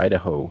Destiny,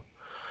 Idaho.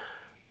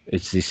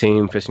 It's the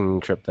same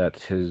fishing trip that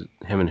him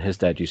and his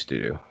dad used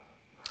to do.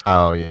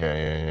 Oh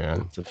yeah.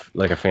 It's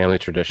like a family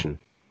tradition."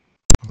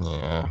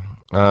 Yeah.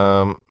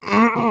 A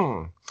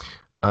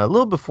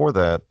little before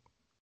that,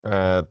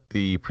 at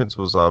the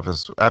principal's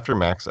office, after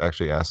Max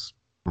actually asks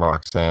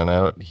Roxanne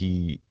out,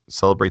 he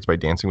celebrates by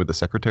dancing with the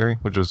secretary,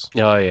 which is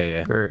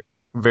very,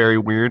 very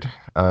weird.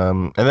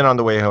 And then on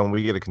the way home,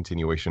 we get a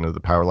continuation of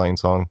the Powerline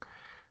song,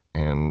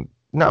 and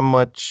not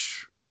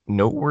much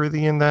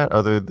noteworthy in that,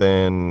 other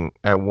than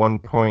at one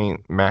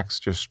point Max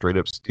just straight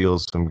up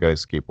steals some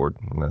guy's skateboard,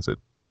 and that's it.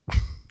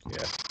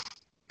 Yeah.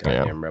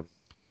 Goddamn rebel.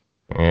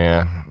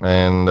 Yeah,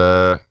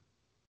 and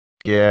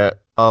yeah.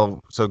 Oh,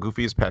 so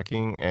Goofy is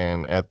packing,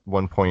 and at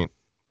one point,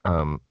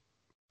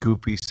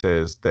 Goofy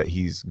says that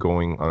he's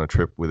going on a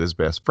trip with his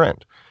best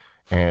friend,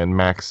 and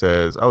Max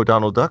says, "Oh,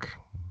 Donald Duck."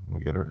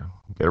 We get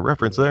a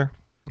reference there.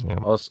 Yeah.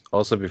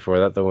 Also before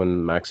that, though,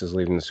 when Max is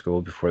leaving the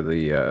school before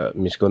the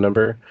musical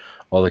number,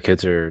 all the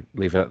kids are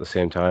leaving at the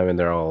same time, and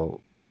they're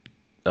all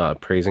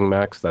praising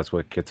Max. That's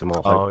what gets them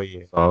all hyped for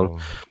the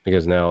song,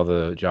 because now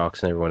the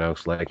jocks and everyone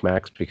else like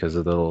Max because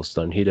of the little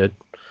stunt he did.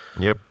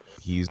 Yep,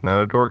 he's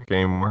not a dork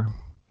anymore.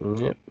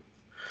 Yep.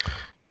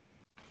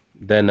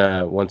 Then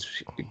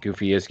once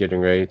Goofy is getting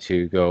ready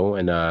to go,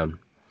 and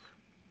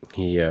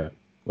he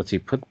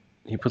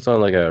puts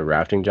on like a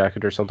rafting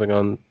jacket or something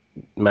on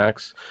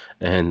Max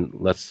and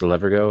lets the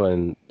lever go,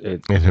 and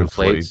it It inflates.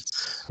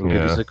 inflates. And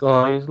Goofy's Yeah. like,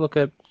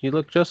 "Oh, you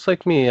look just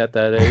like me at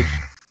that age."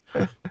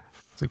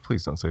 It's like,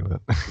 please don't say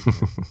that.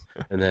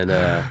 And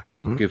then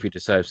Goofy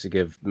decides to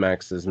give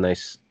Max this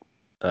nice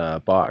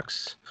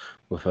box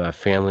with a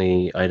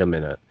family item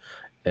in it,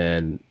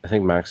 and I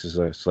think Max is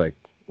just like,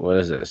 "What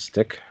is it? A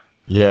stick?"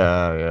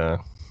 Yeah, yeah.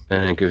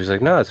 And then Goofy's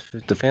like, "No, it's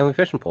the family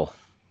fishing pole."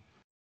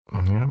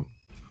 Yeah.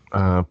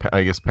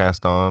 I guess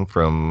passed on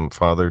from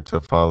father to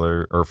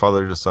father, or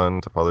father to son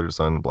to father to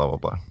son, blah, blah,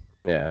 blah.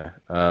 Yeah.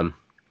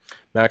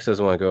 Max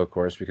doesn't want to go, of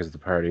course, because of the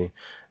party,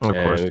 Of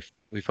course. and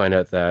we find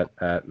out that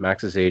at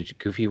Max's age,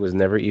 Goofy was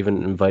never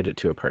even invited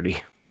to a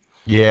party.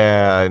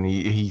 Yeah, and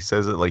he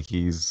says it like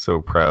he's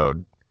so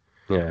proud.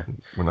 Yeah.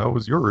 When I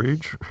was your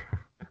age.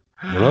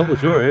 When I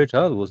was your age,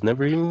 I was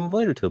never even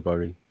invited to a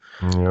party.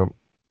 Yep.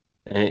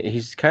 And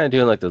he's kind of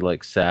doing like the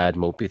sad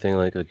mopey thing,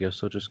 like I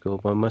guess I'll just go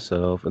by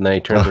myself. And then he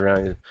turns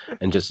around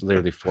and just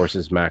literally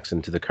forces Max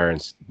into the car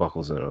and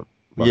buckles in him.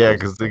 Yeah,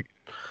 because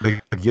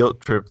the guilt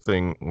trip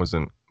thing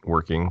wasn't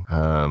working.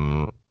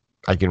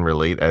 I can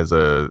relate as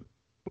a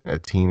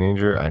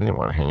teenager. I didn't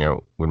want to hang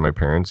out with my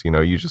parents.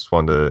 You just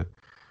want to.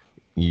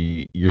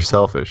 You're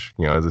selfish.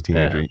 As a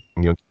teenager,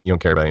 you don't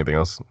care about anything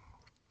else.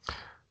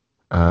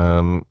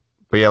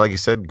 But yeah, like you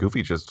said,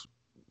 Goofy just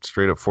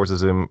straight up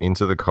forces him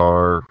into the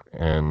car,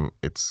 and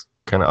it's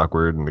kind of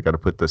awkward, and they got to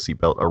put the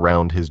seatbelt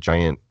around his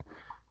giant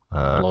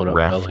blown up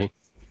raft. belly.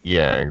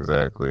 Yeah,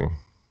 exactly.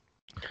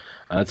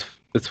 It's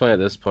funny at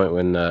this point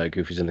when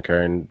Goofy's in the car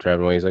and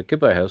driving away. He's like,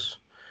 "Goodbye, house.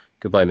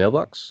 Goodbye,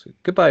 mailbox.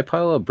 Goodbye,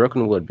 pile of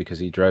broken wood," because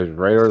he drives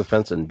right over the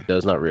fence and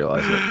does not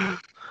realize it.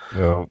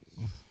 No,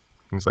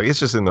 he's like, it's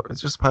just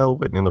a pile of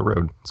wood in the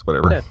road. It's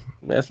whatever. Yeah,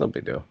 that's no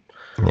big deal.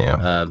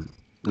 Yeah.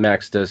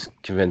 Max does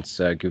convince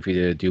Goofy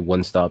to do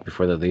one stop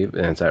before they leave,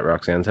 and it's at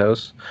Roxanne's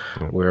house,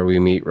 where we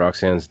meet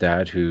Roxanne's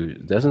dad, who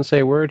doesn't say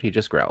a word, he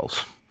just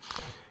growls.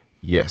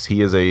 Yes,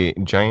 he is a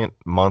giant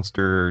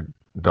monster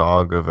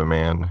dog of a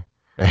man,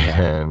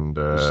 and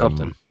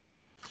Something.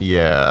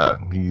 yeah,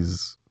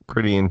 he's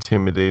pretty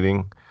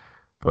intimidating.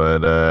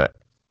 But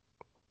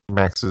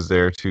Max is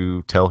there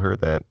to tell her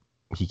that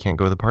he can't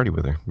go to the party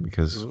with her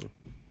because,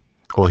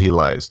 well, he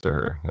lies to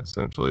her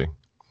essentially.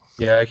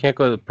 Yeah, I can't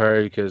go to the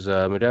party because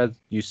my dad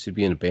used to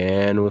be in a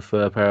band with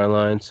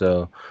Powerline,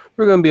 so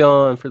we're going to be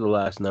on for the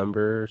last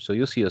number, so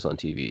you'll see us on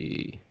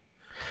TV.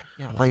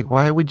 Yeah, like,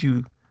 why would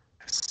you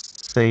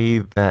say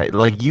that?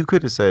 Like, you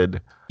could say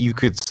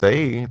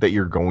that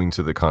you're going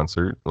to the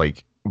concert,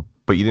 like,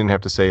 but you didn't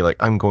have to say, like,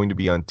 I'm going to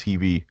be on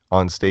TV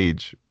on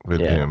stage with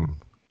him.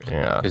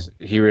 Yeah. Because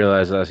he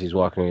realized as he's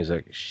walking, he's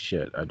like,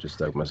 shit, I just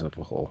dug myself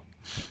a hole.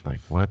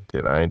 Like, what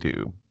did I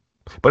do?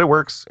 But it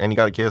works, and you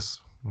got a kiss,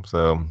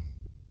 so,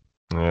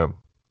 yeah.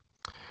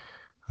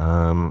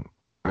 And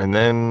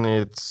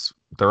then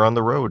they're on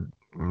the road.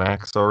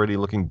 Max already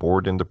looking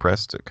bored and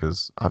depressed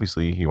because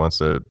obviously he wants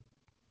to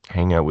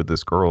hang out with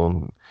this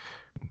girl.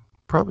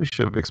 Probably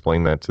should have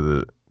explained that to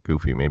the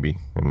Goofy, maybe.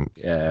 And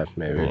yeah,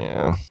 maybe.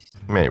 Yeah,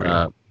 maybe.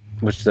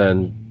 Which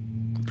then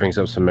brings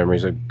up some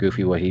memories of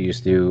Goofy, what he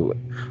used to do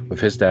with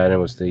his dad, and it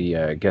was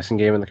the guessing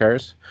game in the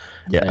cars.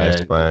 Yeah, I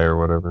Spy or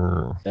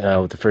whatever.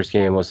 The first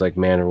game was like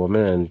man or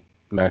woman, and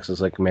Max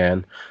was like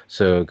man.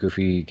 So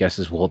Goofy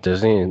guesses Walt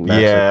Disney, and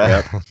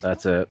Max like, yep,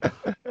 that's it.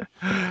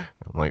 I'm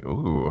like,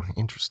 ooh,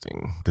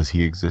 interesting. Does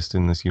he exist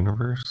in this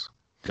universe?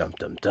 Dum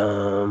dum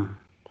dum.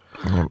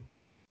 Yep.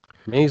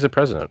 Maybe he's a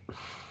president.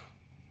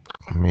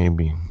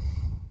 Maybe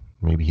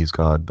he's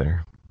God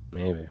there.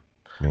 Maybe.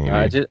 Maybe.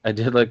 I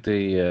did like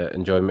the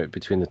enjoyment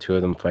between the two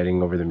of them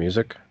fighting over the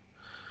music.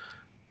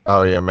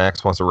 Oh yeah,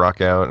 Max wants to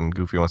rock out, and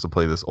Goofy wants to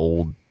play this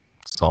old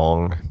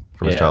song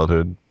from his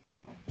childhood.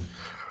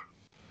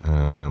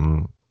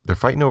 They're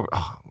fighting over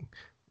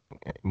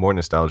more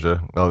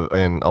nostalgia,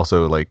 and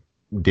also like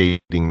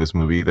dating this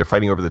movie. They're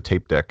fighting over the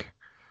tape deck,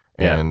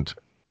 and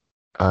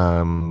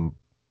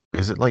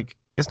is it like,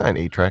 it's not an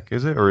 8-track,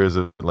 is it, or is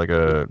it like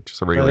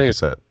just a regular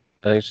cassette?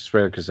 I think it's just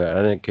regular cassette.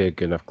 I didn't get a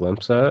good enough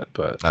glimpse at it,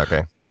 but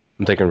okay,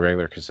 I'm thinking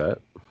regular cassette.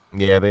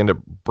 Yeah, they end up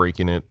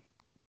breaking it.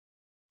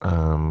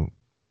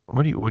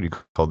 What do you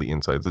call the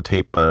insides? The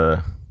tape,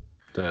 the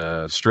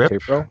strip.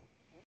 Tape roll?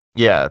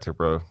 Yeah, tape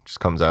roll just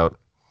comes out,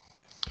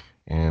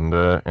 and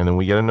then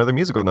we get another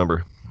musical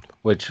number.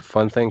 Which,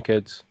 fun thing,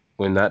 kids,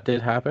 when that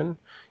did happen,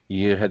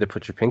 you had to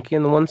put your pinky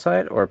on the one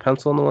side or a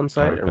pencil on the one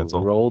side and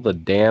roll the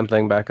damn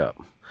thing back up.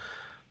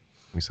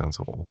 We sound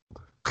so old.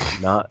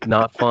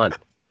 Not fun.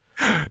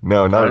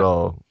 No, not at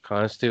all.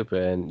 Kind of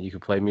stupid, and you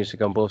could play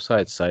music on both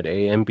sides, side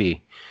A and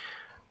B.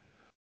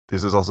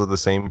 This is also the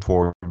same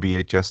for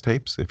VHS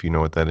tapes, if you know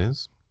what that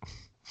is.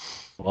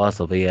 What's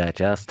a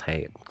VHS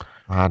tape?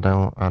 I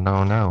don't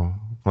know.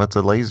 What's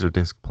a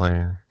Laserdisc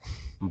player?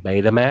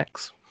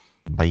 Betamax.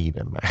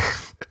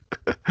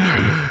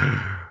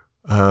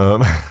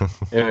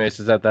 Anyways,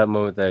 it's at that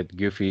moment that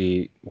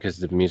Goofy, because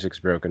the music's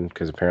broken,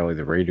 because apparently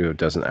the radio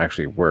doesn't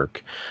actually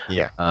work.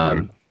 Yeah.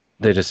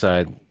 They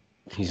decide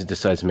he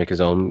decides to make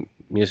his own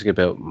music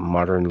about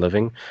modern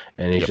living,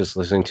 and he's Yep. just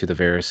listening to the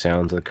various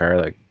sounds of the car,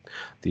 like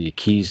the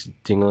keys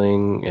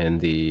dingling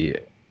and the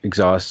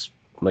exhaust,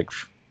 like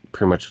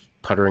pretty much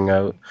puttering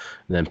out,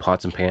 and then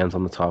pots and pans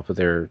on the top of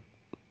their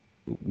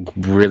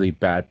really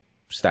bad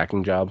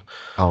stacking job.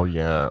 Oh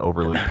yeah,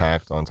 overly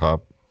packed on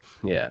top.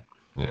 Yeah.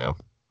 Yeah.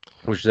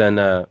 Which then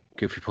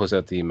Goofy pulls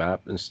out the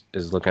map and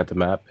is looking at the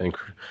map and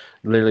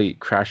literally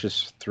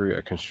crashes through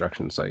a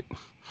construction site.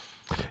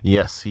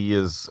 Yes, he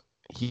is.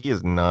 He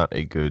is not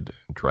a good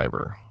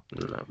driver.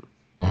 No.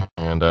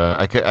 And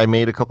I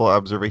made a couple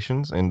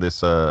observations in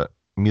this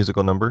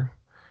musical number,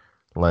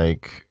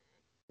 like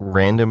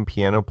random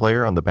piano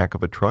player on the back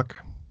of a truck,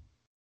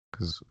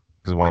 because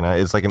why not?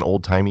 It's like an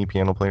old timey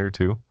piano player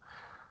too.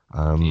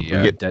 We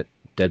The get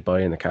dead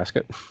body in the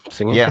casket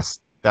singing. yes,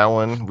 that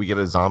one. We get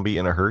a zombie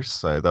in a hearse.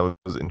 That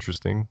was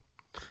interesting.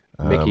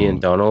 Mickey and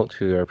Donald,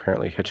 who are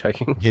apparently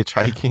hitchhiking.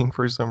 Hitchhiking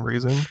for some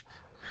reason.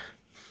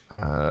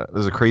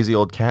 There's a crazy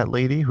old cat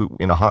lady who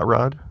in a hot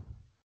rod,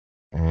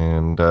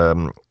 and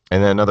then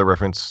another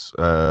reference,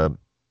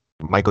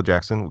 Michael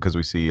Jackson, because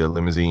we see a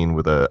limousine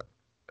with a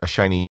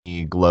shiny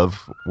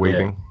glove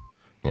waving.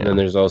 Yeah. And then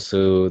there's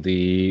also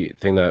the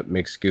thing that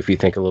makes Goofy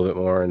think a little bit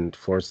more and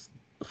floors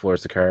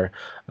the car,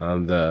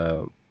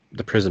 the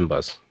prison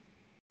bus.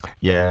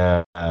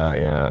 Yeah,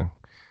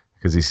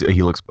 because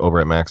he looks over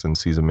at Max and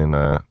sees him in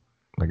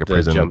like a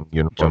prison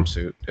uniform.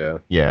 Jumpsuit. Yeah.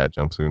 Yeah,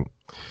 jumpsuit.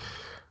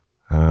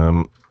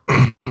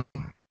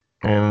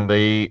 And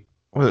they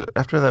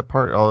after that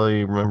part, all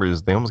I remember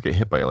is they almost get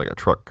hit by like a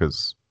truck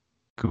because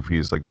Goofy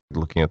is like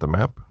looking at the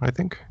map, I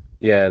think.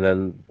 Yeah, and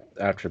then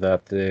after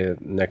that, the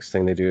next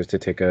thing they do is to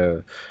take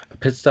a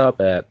pit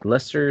stop at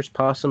Lester's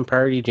Possum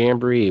Party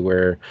Jamboree,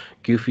 where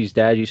Goofy's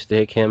dad used to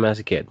take him as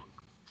a kid.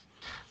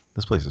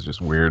 This place is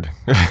just weird.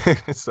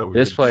 It's so weird.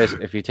 This place,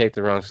 if you take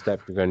the wrong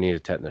step, you're going to need a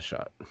tetanus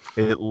shot.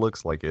 It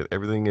looks like it.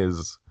 Everything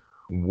is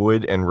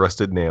wood and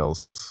rusted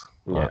nails.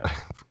 Yeah.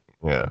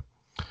 Yeah.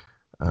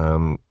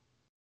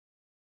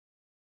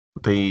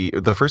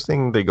 The first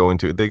thing they go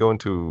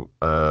into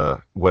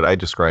what I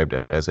described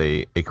as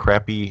a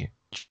crappy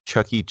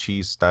Chuck E.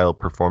 Cheese style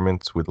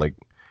performance with like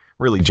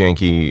really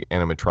janky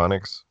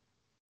animatronics.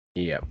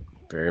 Yeah,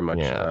 very much.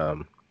 Yeah.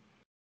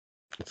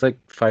 It's like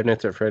Five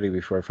Nights at Freddy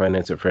before Five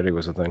Nights at Freddy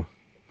was a thing.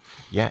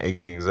 Yeah,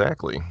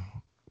 exactly.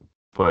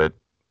 But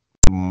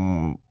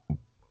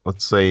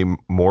let's say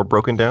more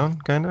broken down,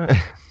 kind of.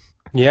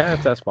 Yeah,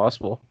 if that's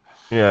possible.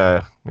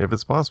 Yeah, if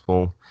it's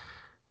possible.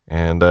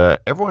 And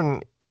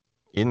everyone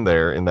in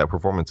that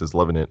performance is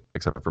loving it,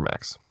 except for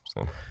Max.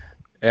 So.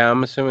 Yeah,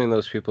 I'm assuming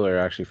those people are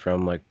actually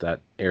from like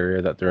that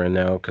area that they're in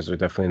now, because they're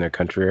definitely in their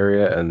country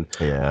area, and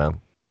yeah,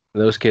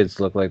 those kids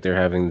look like they're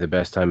having the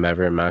best time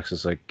ever. And Max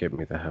is like, "Get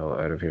me the hell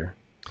out of here!"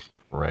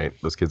 Right.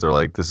 Those kids are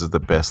like, "This is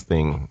the best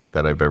thing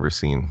that I've ever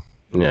seen."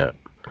 Yeah.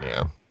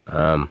 Yeah.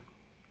 And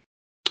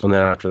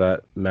then after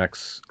that,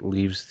 Max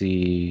leaves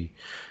the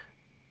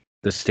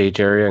stage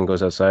area and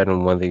goes outside,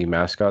 and one of the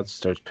mascots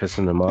starts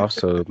pissing him off.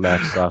 So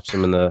Max slaps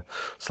him in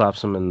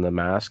the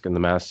mask, and the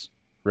mask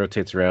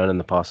rotates around, and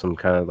the possum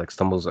kind of like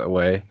stumbles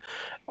away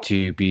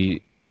to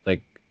be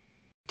like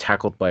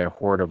tackled by a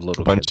horde of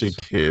little bunch kids.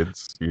 Of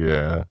kids.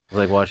 Yeah.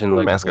 Like watching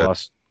like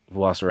mascot.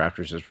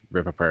 velociraptors just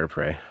rip apart a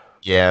prey.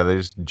 Yeah, they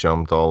just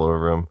jumped all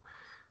over him.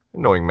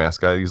 Annoying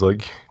mascot. He's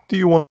like, "Do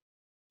you want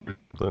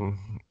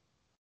something?"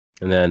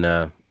 And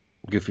then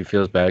Goofy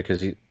feels bad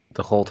because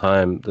the whole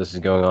time this is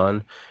going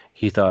on,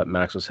 he thought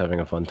Max was having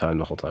a fun time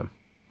the whole time.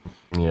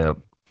 Yeah.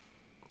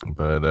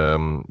 But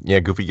yeah,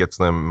 Goofy gets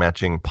them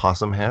matching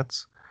possum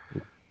hats.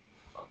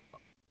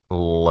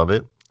 Love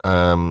it.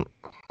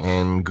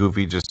 And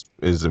Goofy just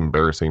is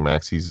embarrassing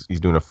Max. He's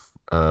doing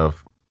what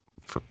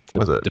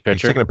is it? The picture?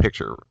 He's taking a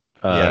picture.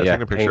 Yeah,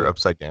 taking a picture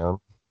upside down.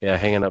 Yeah,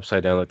 hanging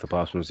upside down like the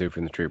possums do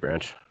from the tree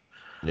branch.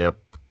 Yep.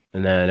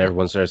 And then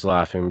everyone starts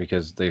laughing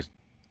because they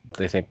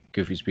think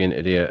Goofy's being an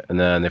idiot, and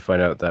then they find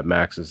out that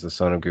Max is the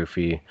son of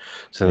Goofy.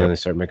 So then they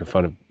start making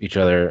fun of each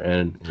other,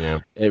 and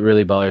it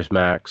really bothers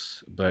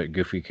Max, but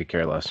Goofy could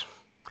care less.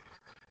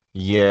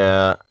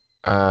 Yeah.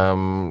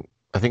 I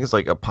think it's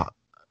like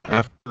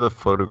after the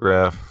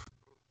photograph,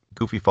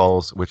 Goofy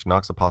falls, which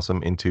knocks a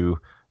possum into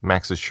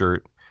Max's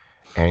shirt,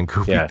 and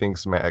Goofy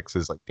thinks Max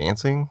is like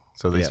dancing,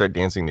 so they start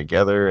dancing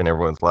together, and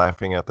everyone's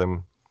laughing at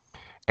them.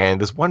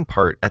 And this one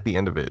part at the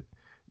end of it,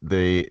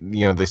 they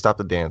stop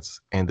the dance,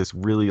 and this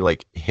really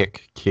like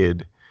hick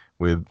kid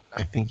with,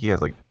 I think he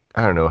has like,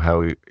 I don't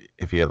know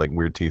if he had like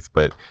weird teeth,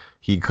 but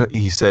he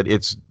said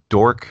it's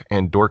Dork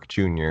and Dork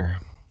Jr.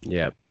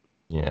 Yeah.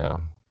 Yeah.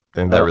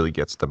 Then that really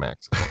gets to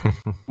Max.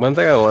 One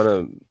thing I want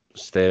to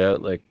state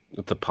out, like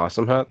with the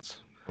possum hats.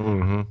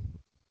 Mm-hmm.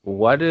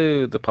 Why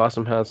do the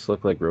possum hats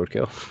look like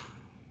roadkill?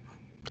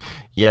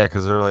 Yeah,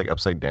 because they're like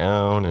upside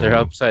down. They're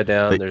upside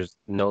down. There's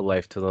no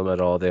life to them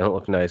at all. They don't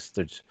look nice.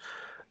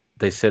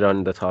 They sit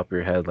on the top of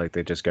your head like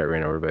they just got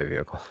ran over by a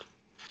vehicle.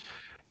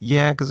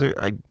 Yeah, because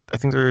I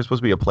think they're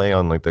supposed to be a play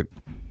on like the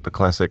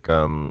classic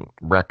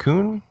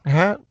raccoon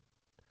hat.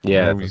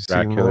 Yeah, the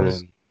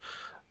raccoon.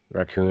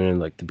 raccoon and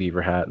like the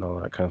beaver hat and all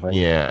that kind of thing.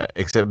 Yeah,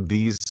 except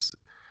these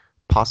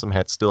possum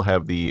hats still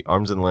have the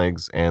arms and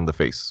legs and the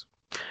face.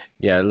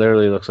 Yeah, it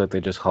literally looks like they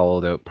just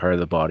hollowed out part of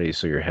the body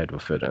so your head will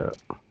fit in it.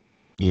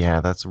 Yeah,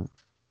 that's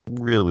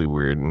really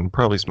weird and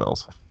probably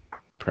smells.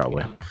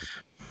 Probably.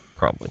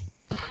 Probably.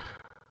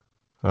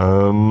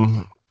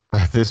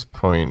 At this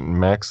point,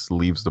 Max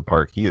leaves the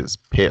park. He is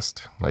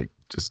pissed, like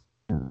just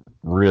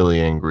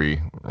really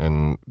angry,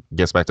 and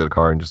gets back to the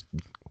car and just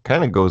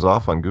kind of goes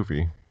off on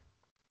Goofy.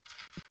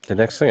 The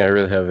next thing I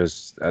really have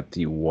is at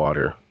the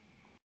water.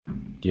 Do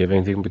you have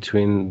anything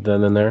between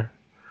then and there?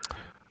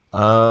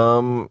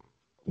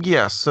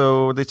 Yeah,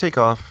 so they take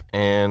off,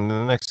 and in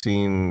the next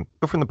scene,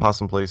 go from the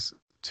possum place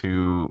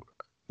to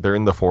they're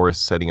in the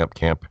forest setting up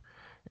camp,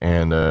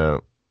 and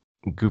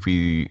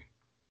Goofy,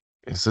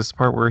 is this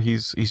part where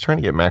he's trying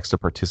to get Max to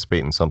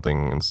participate in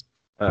something?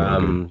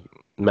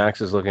 Max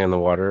is looking in the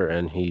water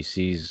and he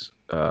sees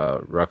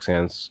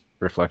Roxanne's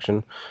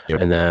reflection,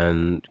 Yep. and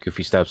then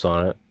Goofy steps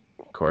on it.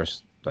 Of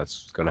course,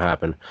 that's going to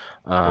happen.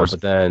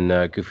 But then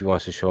Goofy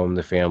wants to show him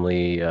the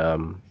family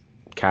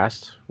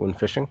cast when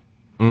fishing.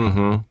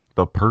 Mm-hmm.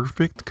 The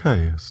perfect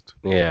cast.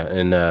 Yeah,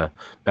 and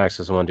Max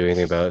doesn't want to do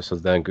anything about it. So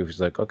then Goofy's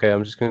like, "Okay,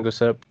 I'm just gonna go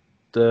set up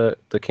the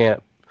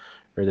camp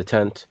or the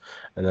tent."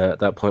 And then at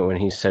that point, when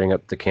he's setting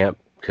up the camp,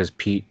 because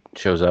Pete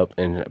shows up,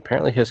 and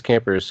apparently his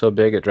camper is so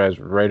big it drives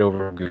right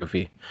over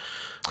Goofy.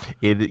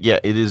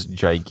 It is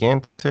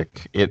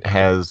gigantic. It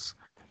has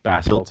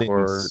Basketball built-in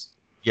court.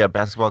 Yeah,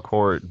 basketball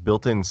court,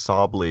 built-in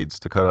saw blades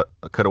to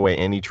cut away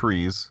any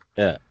trees.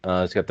 Yeah,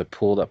 it's got the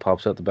pool that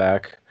pops out the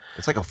back.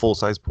 It's like a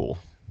full-size pool.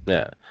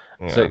 Yeah.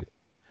 Yeah. So,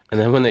 and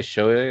then when they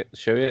show you,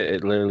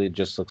 it literally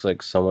just looks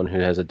like someone who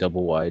has a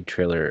double wide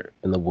trailer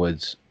in the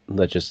woods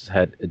that just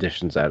had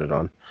additions added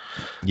on.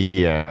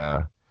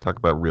 Yeah. Talk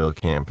about real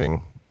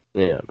camping.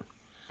 Yeah.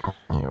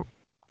 Yeah.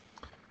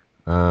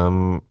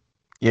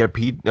 Yeah,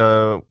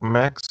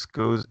 Max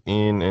goes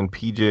in and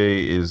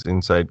PJ is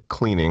inside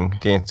cleaning,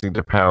 dancing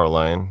to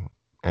Powerline,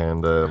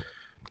 and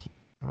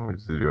what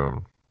is he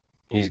doing?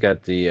 He's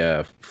got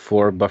the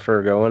floor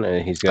buffer going,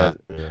 and he's got,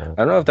 Yeah. I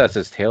don't know if that's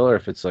his tail or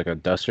if it's like a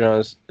duster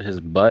on his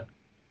butt,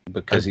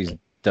 because he's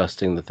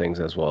dusting the things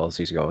as well as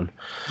he's going.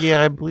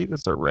 Yeah, I believe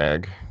it's a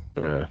rag.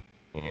 Yeah.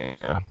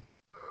 Yeah.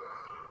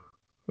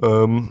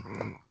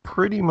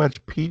 Pretty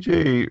much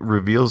PJ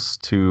reveals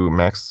to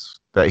Max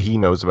that he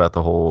knows about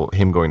the whole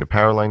him going to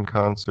Powerline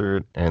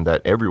concert, and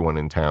that everyone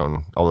in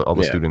town, all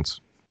the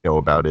students know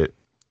about it.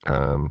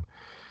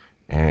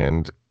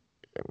 And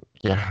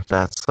yeah,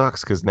 that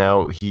sucks because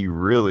now he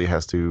really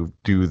has to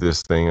do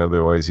this thing,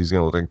 otherwise he's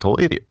gonna look like a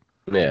total idiot.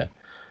 Yeah.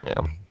 Yeah.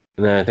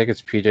 And then I think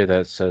it's PJ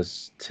that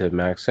says to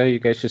Max, "Hey, you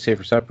guys should stay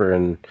for supper."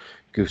 And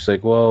Goof's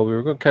like, "Well, we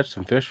were going to catch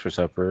some fish for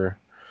supper."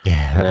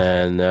 Yeah.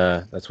 And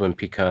that's when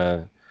Pete kind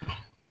of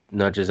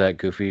nudges at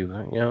Goofy,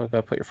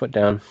 gotta put your foot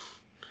down.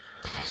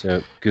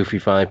 So Goofy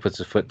finally puts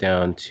his foot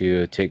down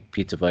to take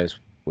Pete's advice,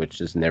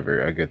 which is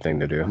never a good thing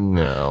to do.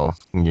 No.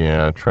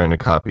 Yeah, trying to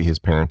copy his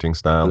parenting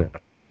style. Yeah.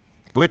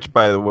 Which,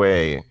 by the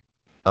way,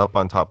 up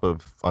on top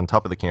of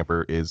the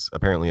camper is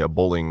apparently a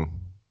bowling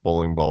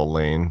ball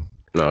lane.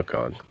 Oh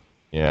God.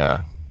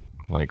 Yeah.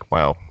 Like,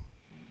 wow.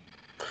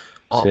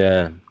 So,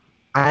 yeah.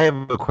 I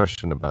have a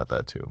question about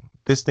that too.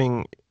 This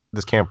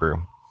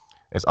camper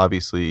is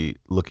obviously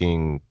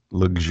looking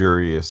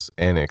luxurious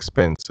and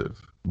expensive.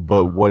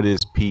 But what does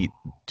Pete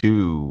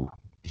do?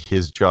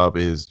 His job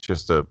is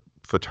just a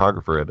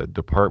photographer at a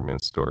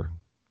department store.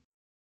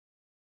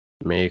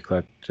 May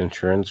collect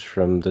insurance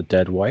from the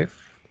dead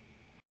wife?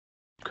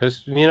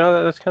 Because,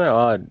 that's kind of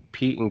odd.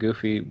 Pete and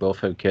Goofy both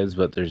have kids,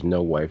 but there's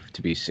no wife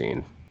to be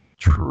seen.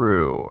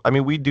 True. I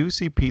mean, we do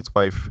see Pete's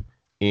wife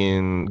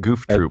in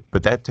Goof Troop,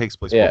 but that takes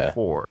place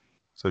before,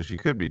 so she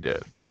could be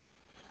dead.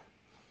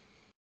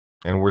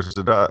 And where's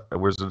the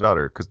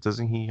daughter? Because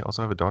doesn't he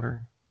also have a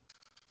daughter?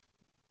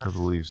 I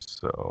believe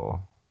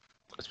so.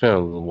 It's been a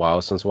little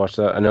while since I watched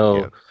that. I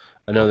know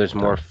there's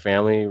more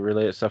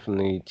family-related stuff in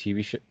the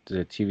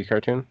the TV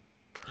cartoon.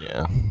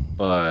 Yeah.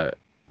 But,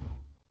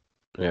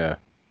 yeah.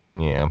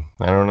 Yeah,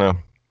 I don't know.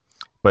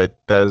 But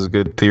that is a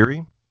good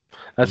theory.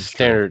 That's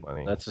standard.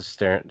 That's a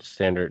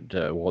standard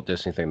Walt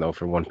Disney thing, though,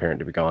 for one parent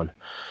to be gone.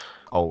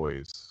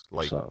 Always.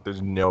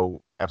 There's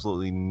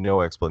absolutely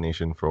no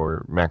explanation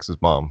for Max's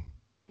mom.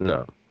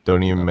 No.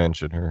 Don't even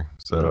mention her.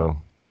 So,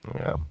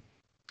 yeah.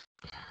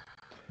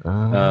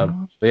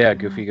 But yeah,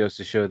 Goofy goes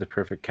to show the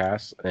perfect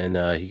cast, and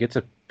he gets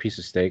a piece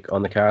of steak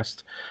on the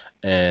cast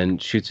and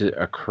shoots it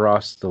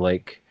across the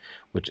lake,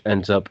 which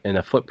ends up in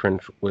a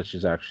footprint, which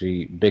is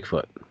actually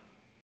Bigfoot.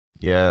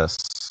 Yes.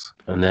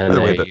 And then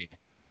go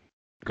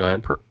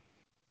ahead.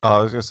 I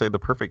was gonna say the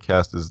perfect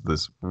cast is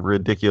this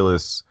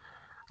ridiculous,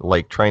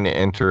 like trying to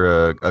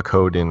enter a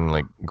code in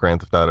like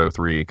Grand Theft Auto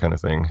 3 kind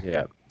of thing.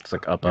 Yeah, it's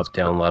like up,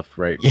 down, left,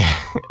 right.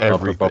 Yeah,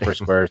 everything. Bumper,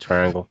 square,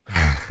 triangle.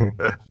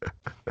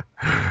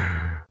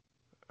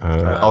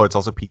 It's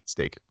also Pete's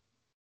steak.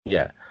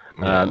 Yeah.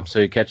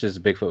 So he catches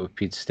Bigfoot with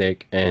Pete's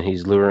steak, and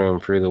he's luring him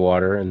through the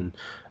water. And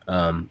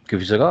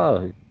Goofy's like,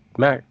 "Oh,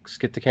 Max,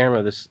 get the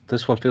camera.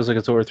 This one feels like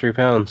it's over 3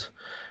 pounds."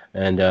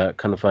 and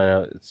kind of find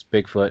out it's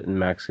Bigfoot, and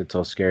Max gets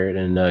all scared,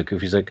 and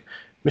Goofy's like,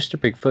 "Mr.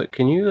 Bigfoot,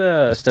 can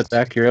you step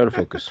back? You're out of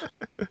focus."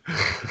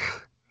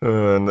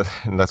 And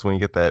that's when you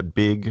get that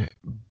big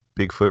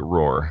Bigfoot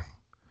roar.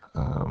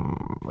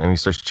 And he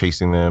starts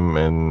chasing them,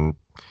 and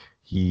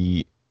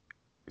he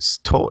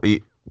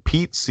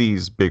Pete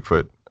sees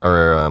Bigfoot,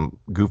 or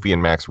Goofy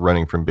and Max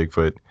running from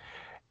Bigfoot,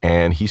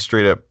 and he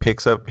straight up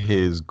picks up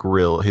his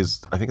grill,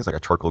 I think it's like a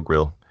charcoal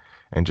grill,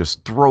 and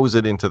just throws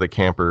it into the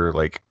camper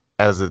like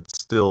as it's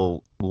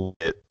still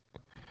lit,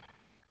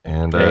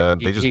 and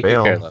they just he could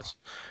care bail. less.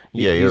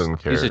 Yeah, he doesn't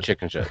care. He's a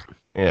chicken shit.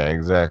 Yeah,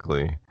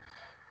 exactly.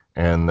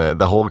 And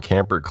the whole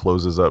camper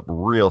closes up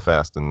real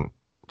fast and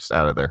just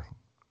out of there.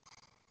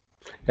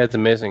 It's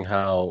amazing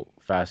how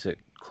fast it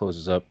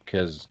closes up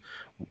because,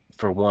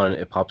 for one,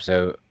 it pops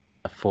out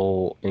a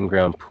full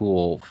in-ground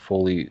pool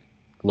fully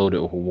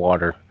loaded with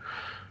water.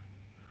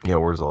 Yeah,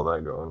 where's all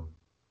that going?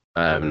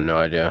 I have no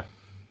idea.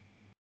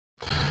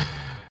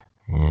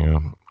 Yeah.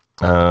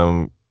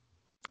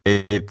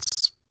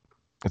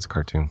 It's a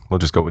cartoon. We'll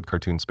just go with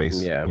cartoon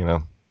space. Yeah. You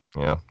know?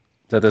 Yeah.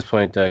 So at this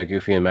point,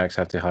 Goofy and Max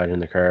have to hide in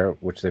the car,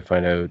 which they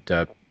find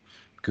out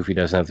Goofy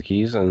doesn't have the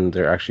keys, and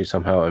they're actually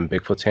somehow in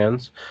Bigfoot's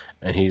hands,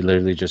 and he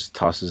literally just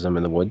tosses them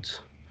in the woods.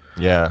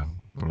 Yeah.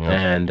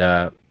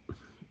 And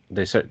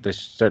they start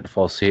to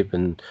fall asleep,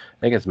 and I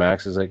think it's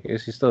Max is like,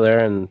 "Is he still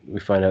there?" And we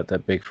find out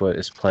that Bigfoot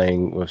is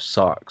playing with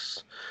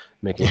socks,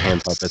 making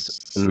hand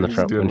puppets in the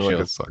front windshield.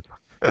 Like a sock.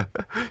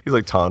 He's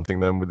like taunting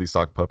them with these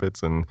sock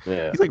puppets, and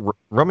Yeah. he's like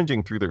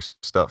rummaging through their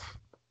stuff.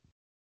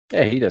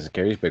 Yeah, he doesn't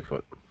care. He's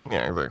Bigfoot.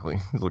 Yeah, exactly.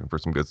 He's looking for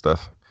some good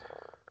stuff.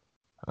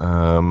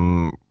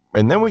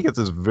 And then we get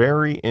this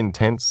very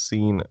intense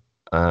scene.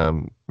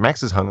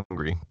 Max is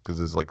hungry because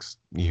it's like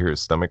you hear his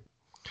stomach,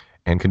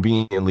 and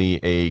conveniently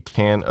a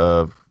can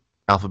of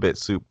alphabet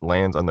soup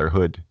lands on their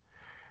hood.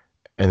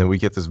 And then we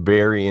get this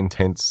very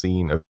intense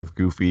scene of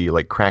Goofy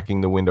like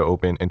cracking the window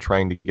open and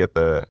trying to get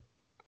the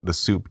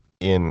soup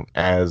in,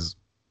 as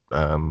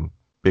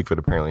Bigfoot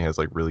apparently has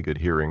like really good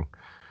hearing.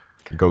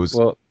 Goes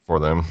for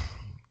them.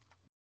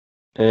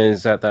 And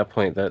is at that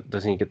point that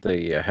doesn't he get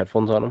the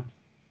headphones on him,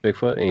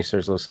 Bigfoot, and he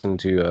starts listening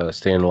to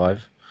 "Staying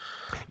Alive"?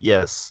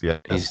 Yes.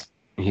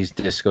 He's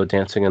disco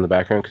dancing in the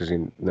background because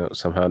he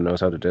somehow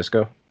knows how to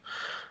disco.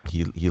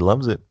 He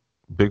loves it.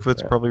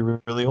 Bigfoot's probably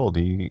really old.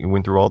 He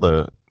went through all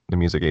the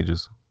music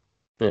ages.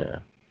 Yeah.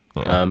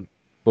 But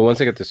once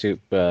they get the soup,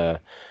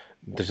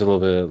 there's a little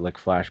bit of like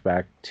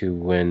flashback to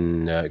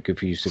when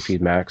Goofy used to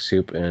feed Max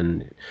soup,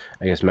 and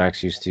I guess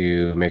Max used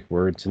to make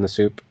words in the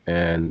soup,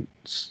 and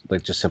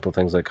like just simple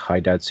things like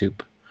 "Hi, Dad,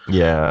 soup."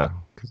 Yeah,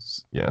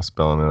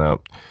 spelling it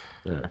out.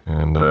 Yeah.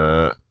 And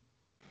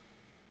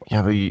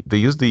they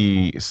use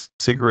the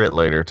cigarette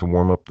lighter to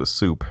warm up the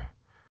soup,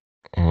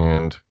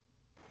 and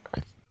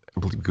I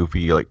believe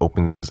Goofy like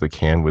opens the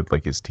can with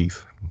like his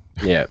teeth.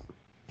 Yeah.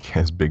 He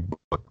has big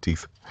buck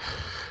teeth.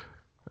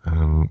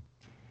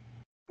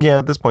 Yeah,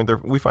 at this point,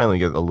 we finally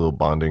get a little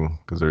bonding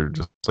because they're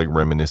just like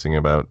reminiscing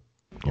about,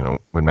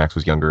 when Max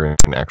was younger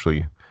and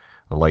actually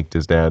liked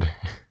his dad.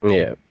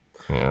 Yeah.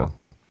 Yeah.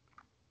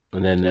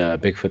 And then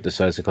Bigfoot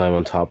decides to climb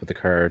on top of the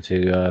car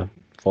to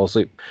fall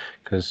asleep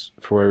because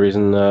for whatever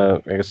reason, I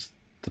guess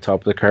the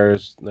top of the car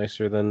is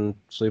nicer than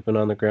sleeping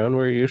on the ground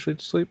where he usually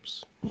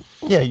sleeps.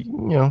 Yeah,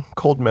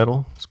 cold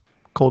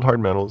hard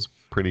metal is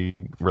pretty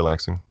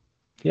relaxing.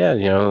 Yeah,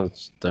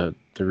 it's the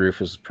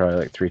roof is probably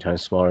like 3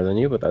 times smaller than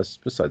you, but that's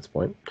besides the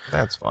point.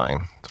 That's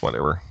fine. It's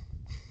whatever.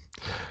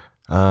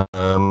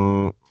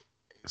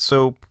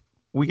 So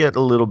we get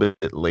a little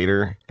bit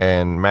later,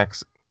 and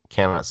Max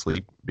cannot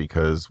sleep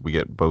because we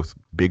get both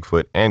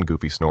Bigfoot and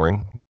Goofy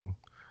snoring.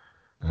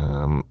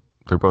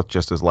 They're both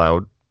just as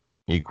loud,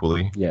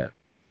 equally. Yeah,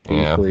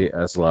 equally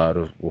as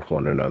loud with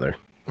one another.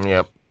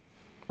 Yep.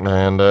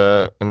 And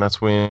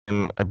that's when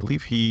I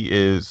believe he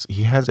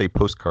has a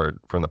postcard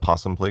from the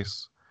Possum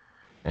Place,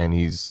 and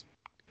he's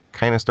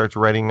kind of starts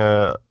writing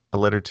a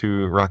letter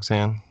to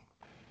Roxanne.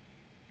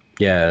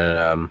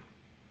 Yeah,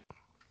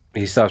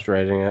 he stops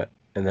writing it,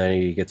 and then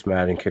he gets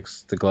mad and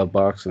kicks the glove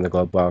box, and the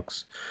glove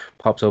box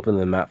pops open,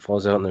 and the map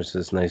falls out, and there's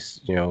this nice,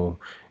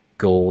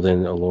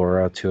 golden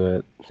allura to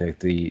it, like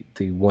the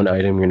one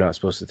item you're not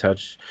supposed to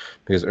touch,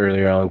 because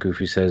earlier on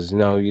Goofy says,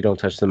 "No, you don't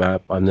touch the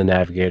map. I'm the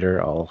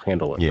navigator. I'll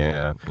handle it."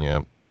 Yeah.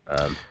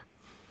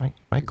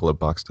 My glove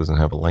box doesn't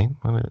have a light.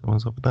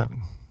 What's up with that?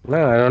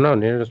 No, I don't know.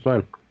 Neither does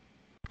mine.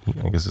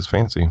 I guess it's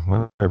fancy.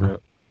 Whatever.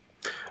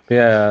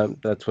 Yeah,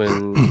 that's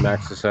when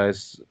Max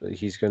decides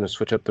he's going to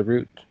switch up the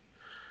route.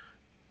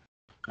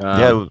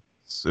 It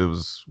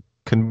was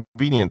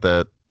convenient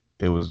that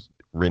it was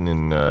written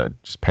in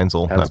just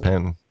pencil, not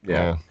pen.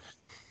 Yeah.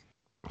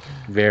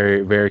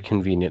 Very, very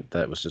convenient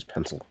that it was just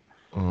pencil.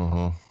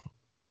 Mm-hmm.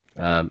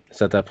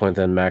 So at that point,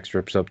 then Max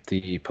rips up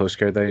the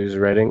postcard that he was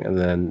writing, and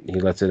then he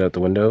lets it out the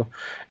window,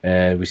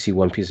 and we see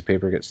one piece of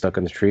paper get stuck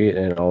in the tree,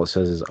 and all it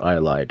says is "I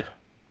lied."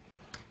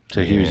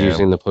 So he was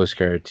using the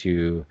postcard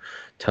to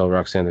tell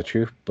Roxanne the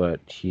truth, but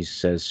he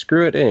says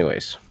screw it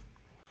anyways.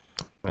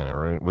 All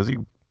right. Was he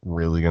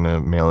really gonna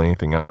mail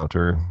anything out to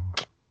her?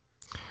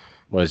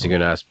 What is he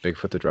gonna ask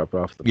Bigfoot to drop her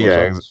off at the post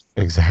Yeah, office?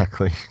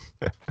 exactly.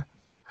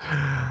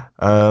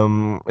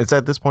 It's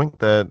at this point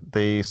that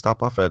they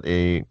stop off at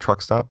a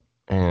truck stop,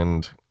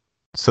 and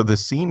so the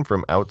scene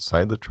from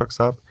outside the truck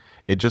stop,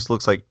 it just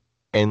looks like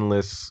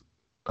endless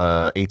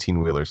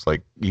 18-wheelers.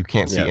 Like you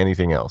can't see Yeah.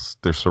 anything else.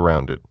 They're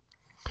surrounded.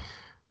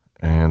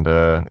 And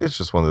it's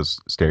just one of those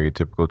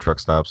stereotypical truck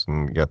stops,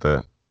 and you got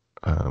the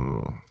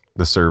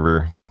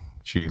server.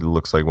 She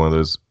looks like one of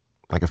those,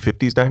 like a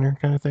 50s diner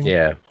kind of thing.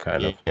 Yeah,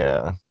 kind of.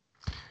 Yeah.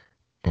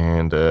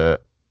 And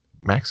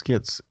Max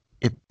gets,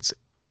 it's,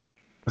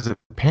 was it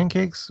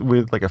pancakes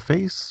with like a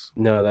face?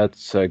 No,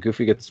 that's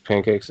Goofy gets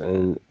pancakes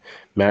and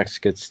Max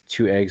gets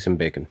 2 eggs and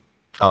bacon.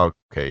 Oh,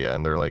 okay, yeah.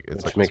 And they're like,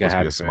 it's Which like make a supposed to be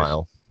happy a face.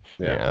 smile.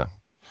 Yeah.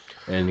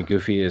 And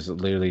Goofy is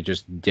literally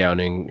just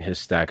downing his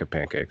stack of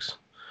pancakes.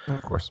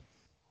 Of course.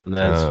 And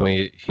that's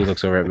when he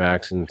looks over at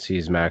Max and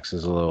sees Max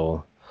is a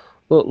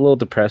little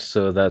depressed,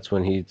 so that's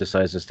when he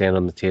decides to stand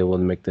on the table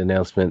and make the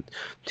announcement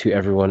to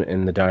everyone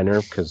in the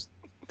diner, because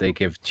they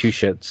give 2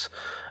 shits.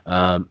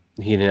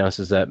 He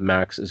announces that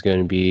Max is going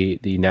to be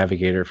the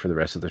navigator for the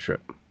rest of the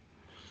trip.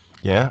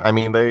 Yeah, I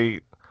mean, they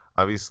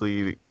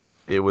obviously,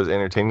 it was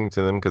entertaining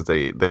to them because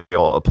they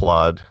all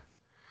applaud,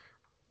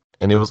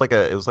 and it was like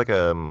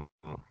a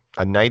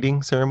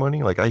knighting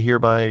ceremony. Like, I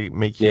hereby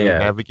make you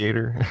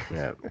navigator.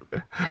 Yeah.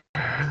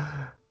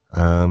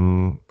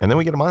 And then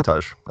we get a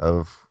montage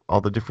of all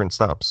the different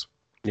stops.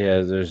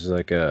 Yeah, there's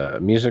like a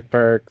music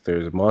park.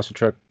 There's a monster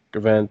truck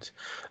event.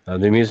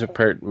 The music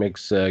park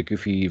makes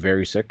Goofy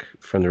very sick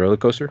from the roller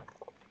coaster.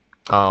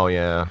 Oh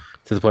yeah.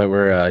 To the point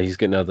where he's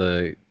getting out of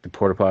the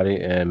porta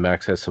potty and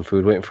Max has some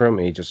food waiting for him,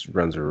 and he just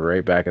runs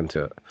right back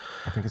into it.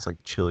 I think it's like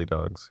chili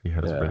dogs. He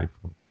has ready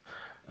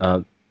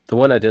for. The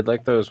one I did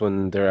like though is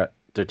when they're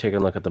taking a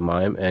look at the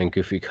mime and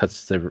Goofy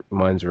cuts the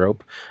mime's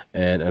rope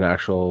and an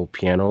actual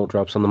piano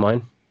drops on the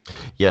mime.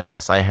 Yes,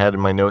 I had in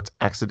my notes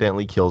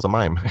accidentally kills a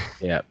mime.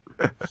 Yeah.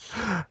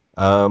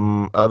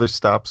 Other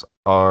stops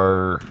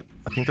are,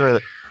 I think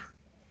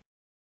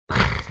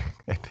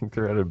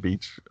they're at a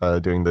beach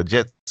doing the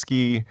jet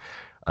ski.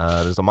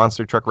 There's a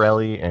monster truck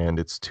rally, and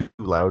it's too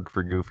loud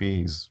for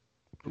Goofy. He's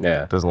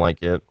doesn't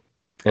like it.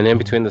 And in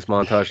between this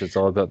montage, it's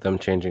all about them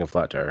changing a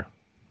flat tire.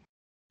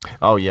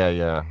 Oh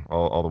yeah.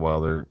 All the while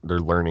they're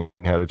learning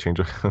how to change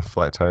a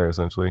flat tire,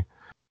 essentially.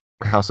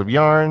 House of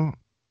Yarn,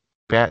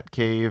 Bat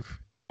Cave,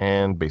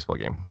 and baseball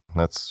game.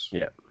 That's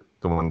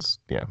the ones.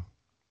 Yeah.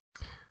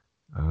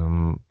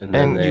 And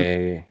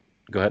then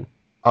go ahead.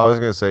 I was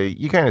gonna say,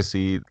 you kind of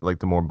see like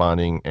the more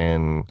bonding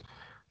and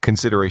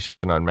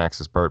consideration on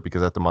Max's part,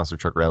 because at the monster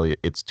truck rally,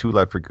 it's too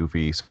loud for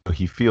Goofy, so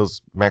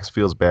Max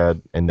feels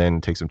bad, and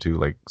then takes him to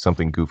like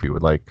something Goofy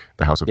would like,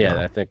 the House of Yarn.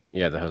 I think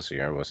the House of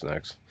Yarn was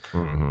next.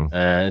 Mm-hmm.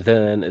 And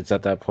then it's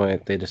at that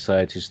point they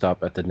decide to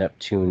stop at the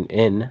Neptune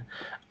Inn,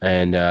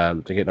 and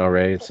they're getting all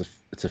ready. It's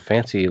a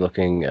fancy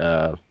looking.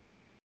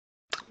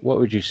 What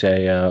would you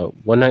say?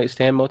 One night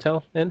stand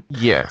motel inn?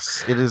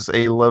 Yes, it is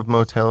a love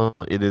motel.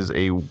 It is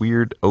a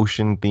weird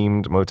ocean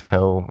themed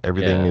motel.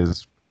 Everything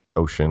is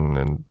ocean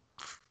and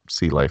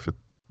sea life. It's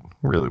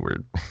really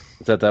weird.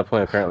 It's at that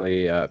point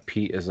apparently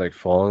Pete is like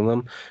following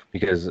them,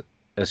 because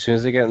as soon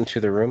as they get into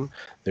the room,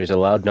 there's a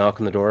loud knock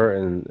on the door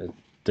and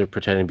they're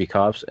pretending to be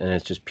cops, and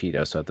it's just Pete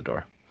outside the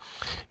door.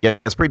 Yeah,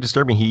 it's pretty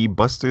disturbing. He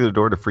busts through the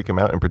door to freak him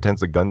out and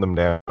pretends to gun them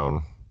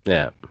down.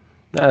 Yeah,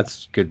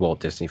 that's good Walt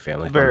Disney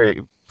family.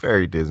 Very,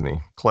 very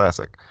Disney.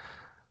 Classic.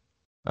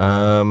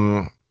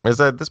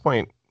 Is at this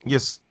point, you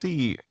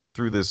see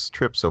through this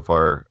trip so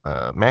far,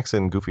 Max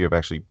and Goofy have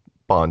actually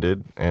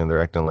bonded, and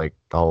they're acting like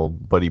all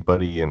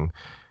buddy, and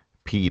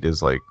Pete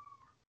is like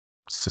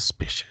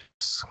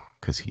suspicious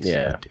because he's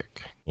a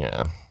dick.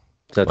 Yeah.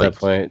 So at that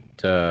point,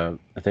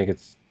 I think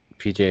it's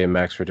PJ and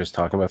Max were just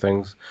talking about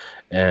things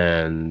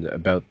and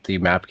about the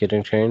map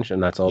getting changed,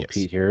 and that's all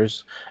Pete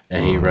hears,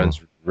 and he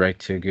runs right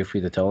to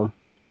Goofy to tell him.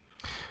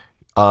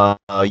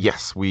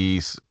 Yes,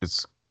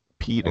 it's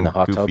Pete and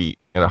Goofy tub.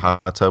 In a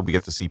hot tub. We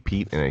get to see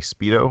Pete in a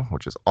Speedo,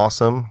 which is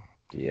awesome.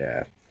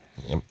 Yeah.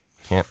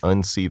 Can't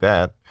unsee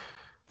that.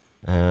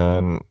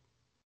 And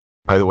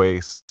by the way,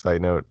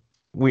 side note,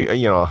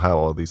 you know how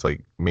all these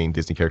like main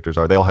Disney characters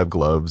are. They all have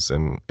gloves,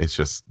 and it's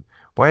just,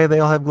 why do they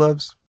all have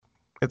gloves?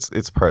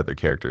 It's part of their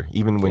character.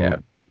 Even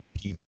when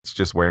he's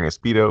just wearing a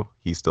Speedo,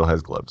 he still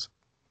has gloves.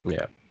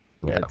 Yeah.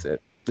 That's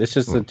it. It's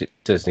just a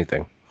Disney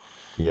thing.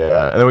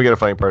 Yeah, and then we get a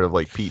funny part of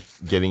like Pete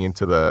getting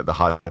into the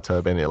hot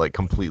tub, and it like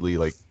completely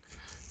like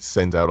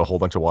sends out a whole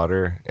bunch of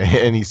water,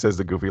 and he says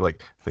to Goofy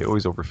like, they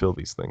always overfill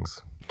these things.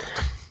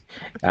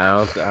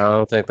 I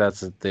don't think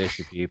that's the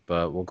issue, Pete,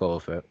 but we'll go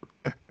with it.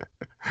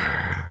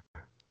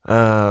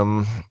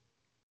 Yeah,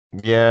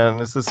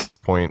 and at this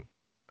point,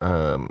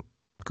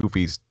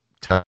 Goofy's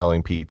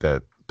telling Pete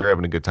that they're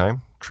having a good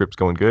time, trip's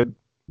going good,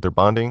 they're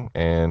bonding,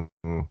 and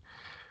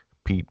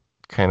Pete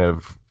kind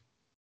of,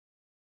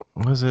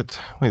 what is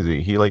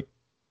he? He like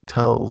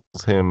tells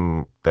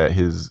him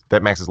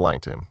that Max is lying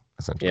to him,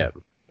 essentially. Yeah,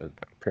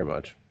 pretty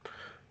much.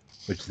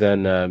 Which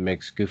then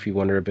makes Goofy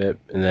wonder a bit,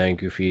 and then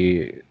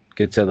Goofy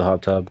gets out of the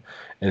hot tub,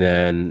 and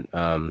then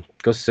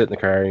goes to sit in the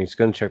car, and he's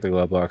going to check the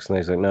glove box, and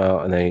he's like, no,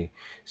 and then he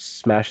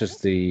smashes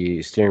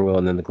the steering wheel,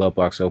 and then the glove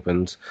box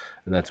opens,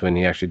 and that's when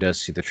he actually does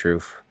see the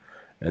truth.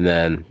 And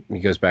then he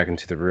goes back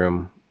into the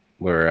room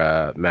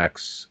where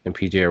Max and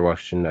PJ are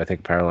watching, I think,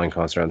 a Powerline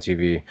concert on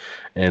TV,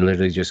 and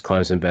literally just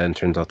climbs in bed and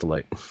turns off the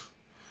light.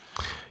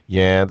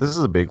 Yeah, this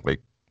is a big,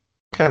 like,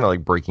 kind of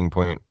like breaking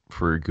point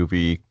for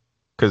Goofy,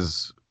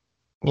 because,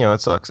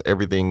 it sucks.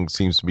 Everything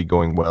seems to be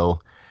going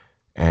well.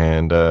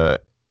 And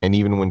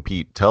even when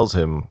Pete tells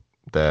him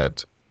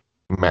that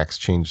Max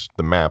changed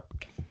the map,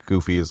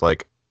 Goofy is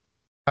like,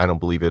 I don't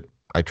believe it.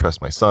 I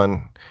trust my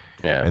son.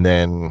 Yeah. And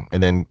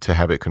then to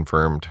have it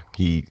confirmed,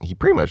 he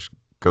pretty much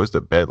goes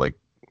to bed like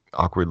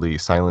awkwardly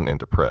silent and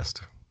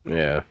depressed.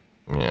 Yeah.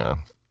 Yeah.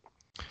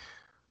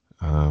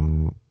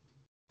 But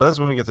that's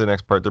when we get to the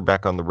next part. They're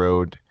back on the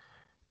road,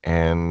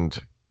 and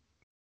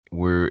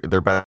they're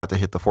about to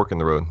hit the fork in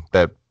the road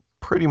that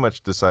pretty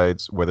much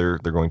decides whether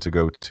they're going to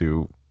go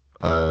to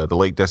the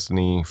Lake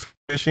Destiny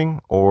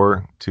fishing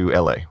or to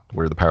LA,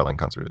 where the Powerline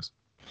concert is.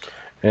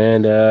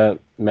 And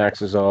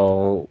Max is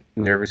all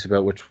nervous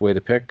about which way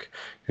to pick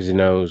because he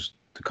knows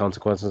the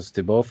consequences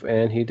to both,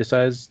 and he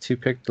decides to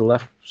pick the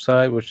left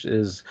side, which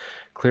is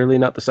clearly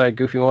not the side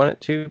Goofy wanted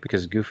to,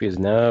 because Goofy is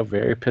now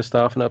very pissed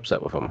off and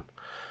upset with him.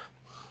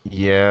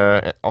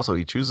 Yeah, also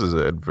he chooses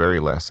it at very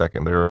last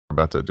second. They're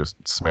about to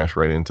just smash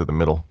right into the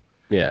middle.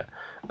 Yeah.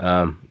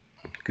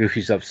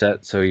 Goofy's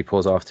upset, so he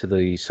pulls off to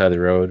the side of the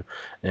road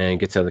and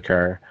gets out of the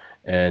car,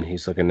 and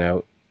he's looking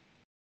out,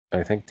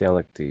 I think,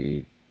 down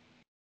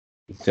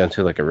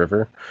to like a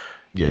river.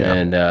 Yeah.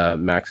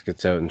 And Max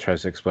gets out and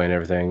tries to explain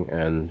everything,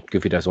 and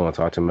Goofy doesn't want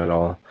to talk to him at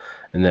all.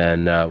 And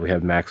then we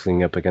have Max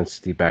leaning up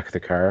against the back of the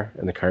car,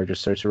 and the car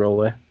just starts to roll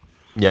away.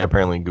 Yeah,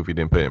 apparently Goofy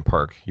didn't put it in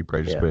park. He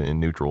probably just put it in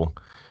neutral.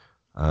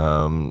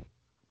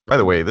 By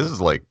the way, this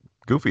is like,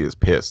 Goofy is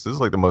pissed. This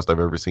is like the most I've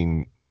ever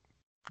seen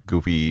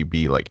Goofy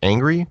be like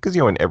angry, because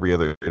in every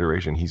other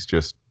iteration he's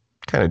just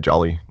kind of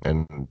jolly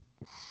and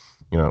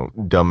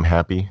dumb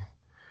happy.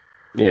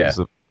 Yeah. This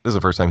is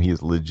the first time he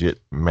is legit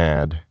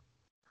mad.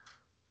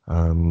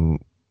 But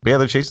yeah,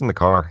 they're chasing the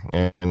car,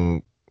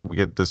 and we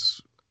get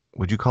this,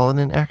 would you call it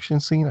an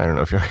action scene? I don't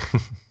know if you're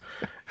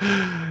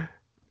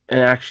an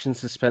action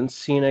suspense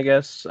scene, I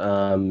guess.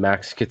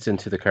 Max gets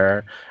into the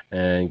car,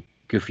 and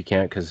Goofy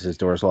can't because his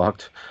door's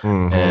locked.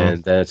 Mm-hmm.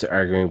 And then it's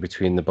arguing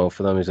between the both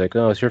of them. He's like,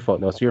 no, it's your fault.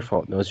 No, it's your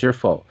fault. No, it's your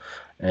fault.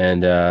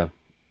 And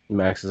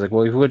Max is like,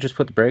 well, if we would just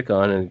put the brake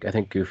on. And I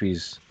think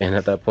Goofy's in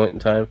at that point in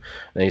time.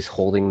 And he's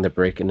holding the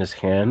brake in his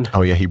hand.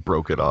 Oh, yeah, he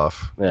broke it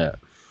off. Yeah.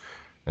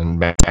 And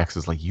Max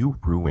is like, you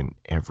ruin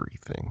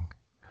everything.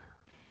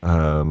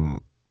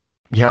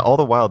 Yeah, all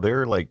the while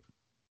they're like,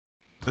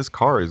 this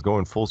car is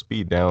going full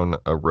speed down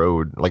a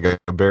road, like a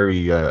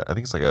very, I think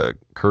it's like a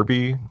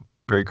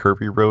very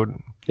curvy road.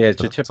 Yeah,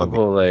 it's your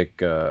typical,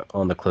 like,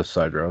 on the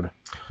cliffside road.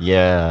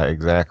 Yeah,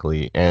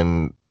 exactly.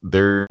 And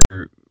they're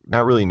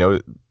not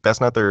really,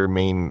 that's not their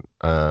main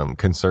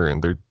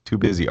concern. They're too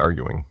busy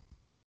arguing.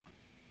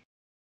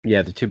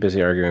 Yeah, they're too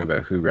busy arguing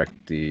about who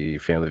wrecked the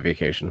family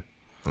vacation.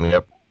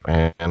 Yep.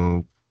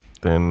 And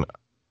then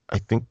I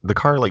think the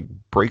car like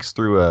breaks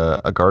through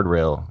a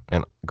guardrail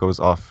and goes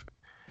off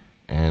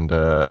and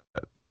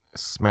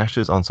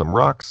smashes on some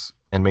rocks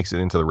and makes it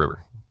into the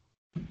river.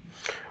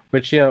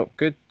 Which,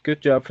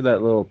 good job for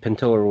that little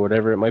Pinto or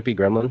whatever. It might be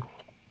Gremlin.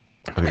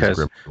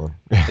 Because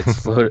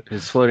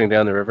it's floating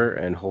down the river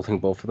and holding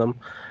both of them.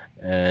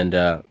 And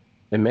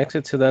it makes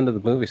it to the end of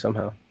the movie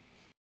somehow.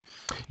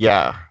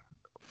 Yeah.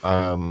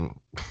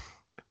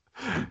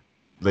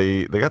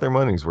 They got their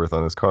money's worth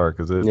on this car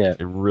because it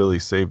really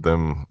saved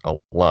them a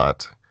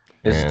lot.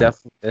 It's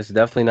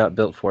definitely not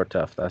built for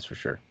tough, that's for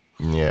sure.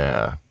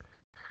 Yeah.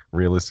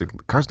 Realistically,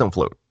 cars don't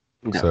float.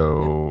 No,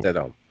 so they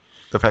don't.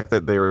 The fact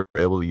that they were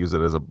able to use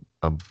it as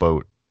a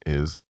boat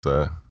is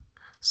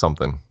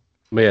something.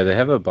 But yeah, they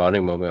have a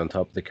bonding moment on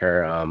top of the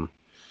car.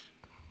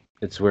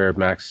 It's where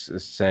Max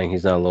is saying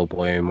he's not a little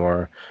boy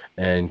anymore,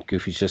 and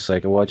Goofy's just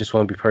like, well, I just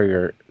want to be part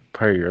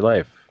of your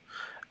life.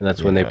 And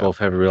that's when they both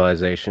have a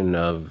realization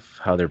of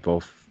how they're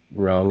both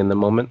wrong in the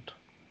moment.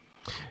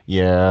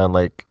 Yeah,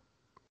 like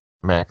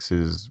Max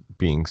is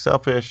being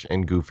selfish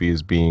and Goofy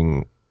is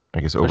being,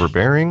 I guess,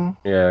 overbearing.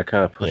 Yeah,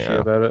 kind of pushy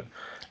about it.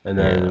 And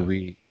then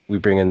we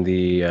bring in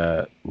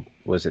the,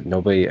 was it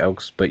Nobody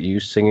Else But You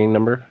singing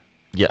number?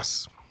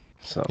 Yes.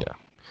 So yeah.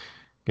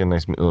 Get a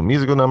nice little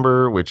musical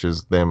number, which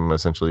is them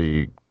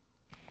essentially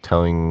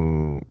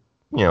telling,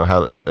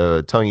 how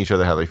telling each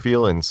other how they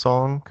feel in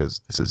song, because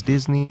this is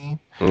Disney.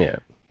 Yeah.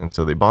 And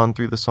so they bond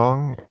through the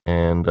song,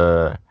 and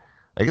I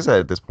guess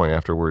at this point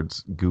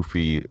afterwards,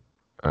 Goofy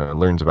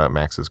learns about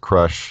Max's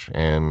crush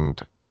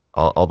and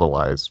all the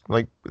lies.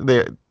 Like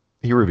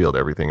he revealed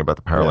everything about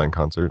the Powerline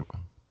concert.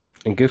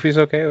 And Goofy's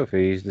okay with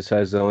it. He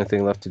decides the only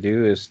thing left to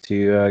do is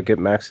to get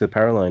Max to the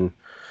Powerline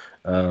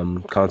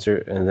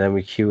concert, and then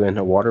we cue in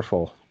a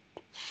waterfall.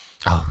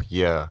 Oh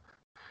yeah.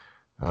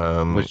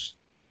 Which,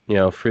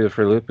 through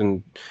the loop,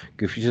 and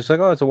Goofy's just like,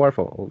 oh, it's a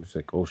waterfall. Oh, it's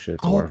like, oh shit,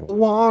 it's a waterfall.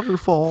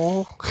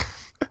 Waterfall.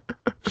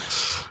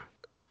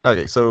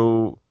 Okay,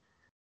 so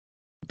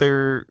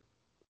they're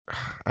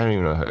I don't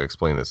even know how to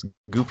explain this.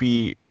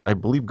 Goofy, I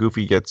believe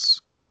Goofy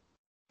gets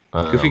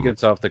Goofy um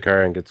gets off the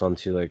car and gets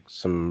onto like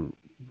some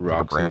like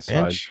a rocks on the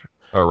side. branch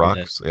or And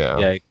then, rocks, yeah.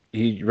 yeah,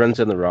 he runs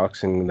in the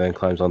rocks and then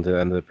climbs onto the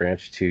end of the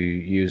branch to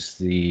use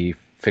the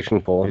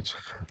fishing pole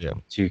Yeah.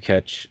 to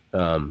catch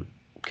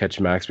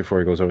Max before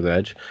he goes over the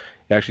edge.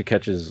 He actually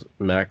catches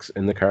Max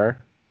in the car,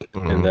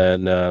 and Mhm.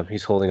 then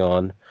he's holding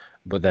on,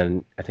 but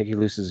then I think he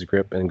loses his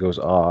grip and goes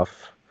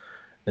off.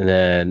 And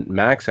then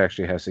Max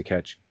actually has to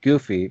catch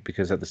Goofy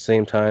because at the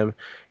same time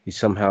he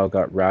somehow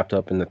got wrapped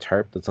up in the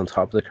tarp that's on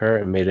top of the car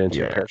and made it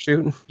into a Yeah.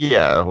 parachute.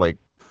 Yeah, like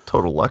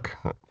total luck,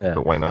 Yeah,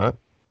 but why not?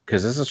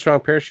 because this is a strong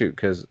parachute.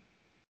 Because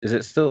is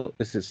it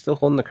still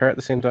holding the car at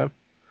the same time,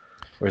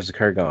 or is the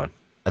car gone?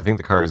 I think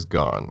the car is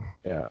gone.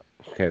 Yeah.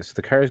 Okay, so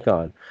the car is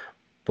gone,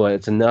 but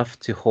it's enough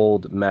to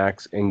hold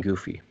Max and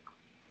Goofy.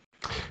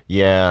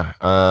 Yeah.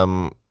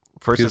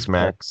 First is Goofy,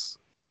 Max.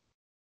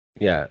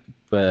 yeah,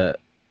 but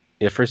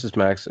yeah, first is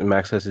Max, and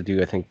Max has to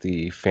do, I think,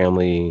 the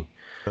family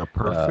The uh,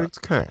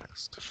 perfect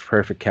cast.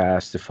 perfect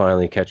cast to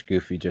finally catch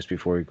Goofy just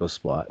before he goes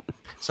splat.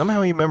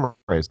 Somehow he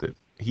memorized it.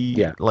 He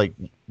Yeah. like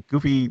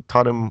Goofy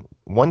taught him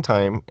one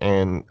time,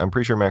 and I'm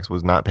pretty sure Max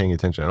was not paying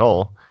attention at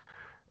all,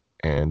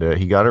 and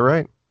he got it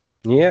right.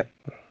 Yeah.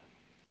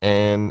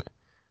 And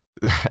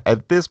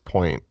at this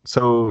point,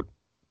 so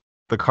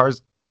the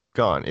car's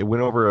gone. It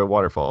went over a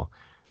waterfall.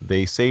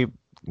 They save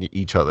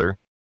each other.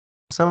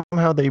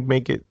 Somehow they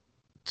make it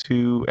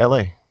to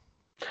L.A.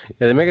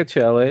 Yeah, they make it to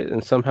LA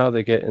and somehow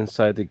they get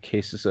inside the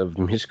cases of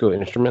musical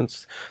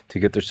instruments to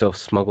get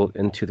themselves smuggled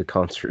into the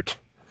concert.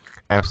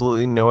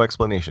 Absolutely no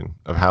explanation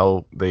of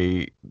how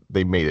they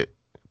made it,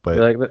 but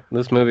They're like,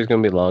 this movie's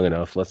gonna be long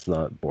enough. Let's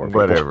not bore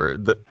people. whatever.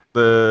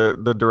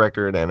 The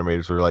director and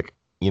animators were like,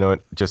 you know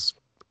what, just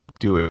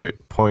do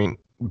it. Point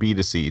B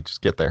to C,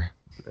 just get there.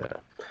 Yeah.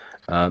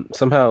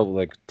 Somehow,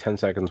 like 10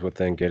 seconds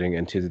within getting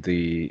into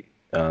the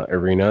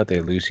arena,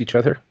 they lose each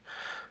other.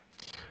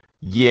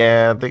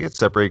 Yeah, they get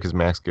separated because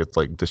Max gets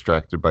like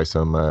distracted by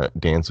some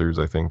dancers,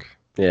 I think.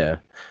 Yeah,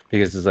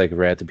 because it's like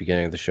right at the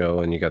beginning of the show,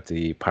 and you got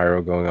the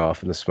pyro going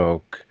off and the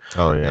smoke,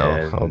 Oh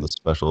yeah, all and the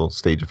special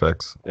stage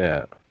effects.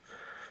 yeah,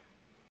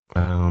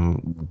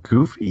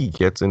 Goofy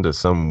gets into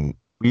some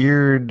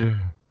weird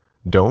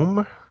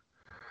dome,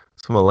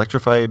 some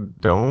electrified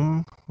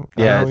dome.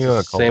 I don't know yeah, what it's you the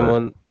want to call same that.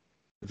 one.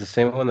 It's the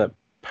same one that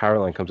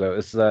Powerline comes out.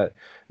 It's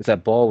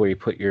that ball where you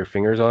put your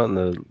fingers on,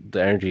 and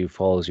the energy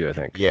follows you. I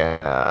think.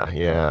 Yeah,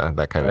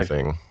 that kind I, of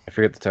thing. I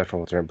forget the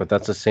technical term, but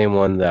that's the same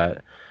one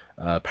that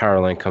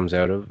Powerline comes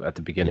out of at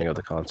the beginning of Yeah,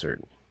 the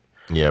concert.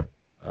 yep.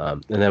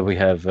 And then we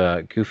have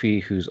Goofy,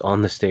 who's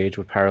on the stage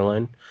with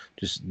Powerline,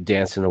 just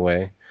dancing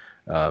away.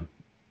 Uh,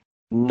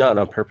 Not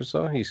on purpose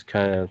though. He's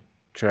kind of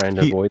trying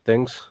to He, avoid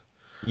things.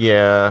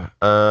 yeah.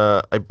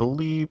 I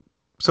believe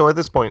so. At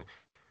this point,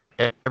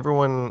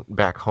 everyone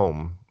back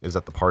home is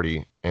at the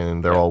party,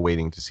 and they're Yeah, all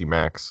waiting to see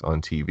Max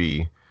on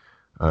TV.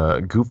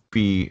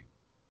 Goofy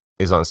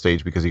is on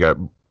stage because he got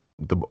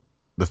the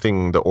the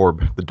thing, the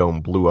orb, the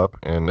dome blew up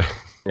and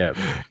yeah,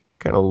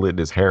 kind of lit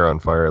his hair on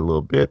fire a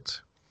little bit.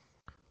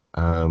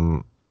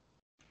 Um,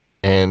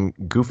 and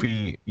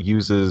Goofy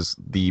uses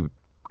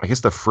I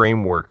guess, the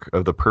framework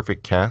of the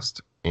perfect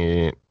cast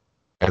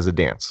as a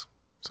dance.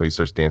 So he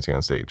starts dancing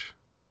on stage.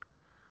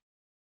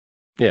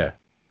 yeah.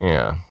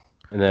 Yeah,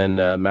 And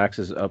then Max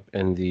is up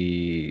in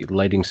the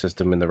lighting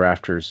system in the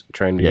rafters,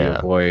 trying to yeah,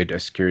 avoid a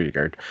security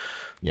guard.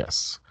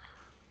 yes.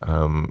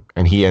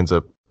 And he ends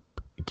up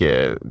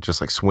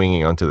just like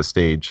swinging onto the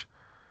stage,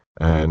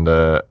 and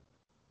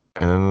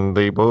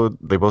they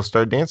both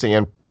start dancing,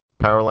 and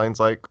Powerline's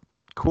like,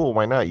 "Cool,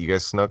 why not? You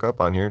guys snuck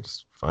up on here,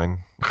 it's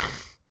fine."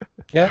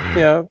 Yeah,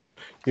 yeah.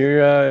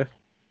 You're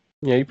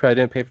you probably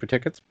didn't pay for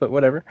tickets, but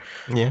whatever.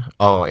 Yeah.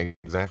 Oh,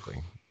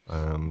 exactly.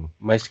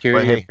 My But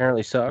security hey,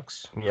 apparently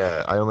sucks.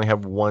 yeah, I only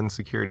have one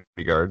security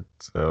guard,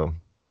 so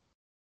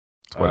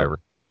it's Uh, whatever.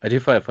 I do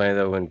find it funny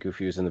though when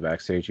Goofy was in the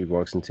backstage, he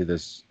walks into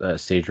this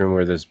stage room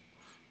where this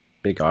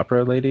big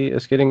opera lady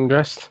is getting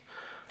dressed.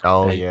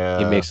 Oh And he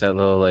yeah, makes that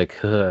little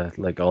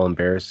like all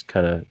embarrassed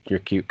kind of you're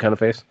cute kind of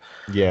face.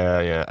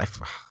 yeah. I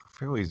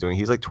forget what he's doing.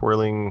 He's like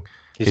twirling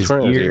He's his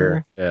twirling his ear.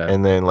 ear, Yeah,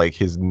 and then like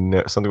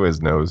something with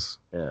his nose.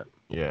 yeah,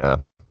 Yeah.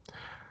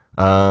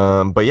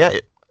 But yeah,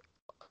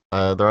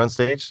 they're on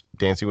stage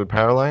dancing with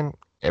Powerline.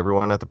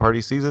 Everyone at the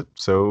party sees it,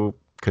 so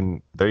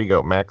there you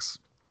go. Max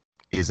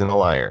isn't a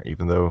liar,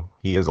 even though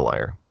he is a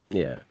liar.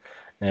 yeah.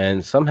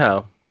 And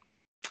somehow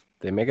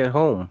they make it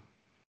home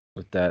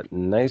with that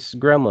nice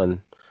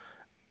gremlin.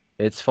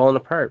 It's falling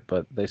apart,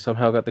 but they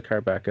somehow got the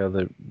car back out of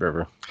the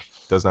river.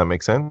 Does not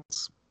make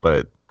sense,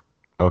 but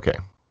okay.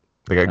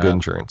 They got good Um,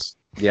 insurance.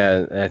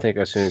 Yeah, and I think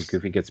as soon as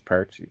Goofy gets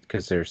parked,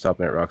 because they're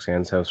stopping at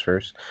Roxanne's house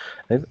first,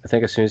 I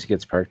think as soon as he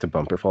gets parked, the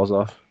bumper falls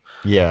off.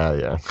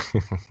 Yeah.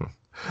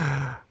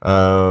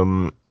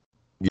 um,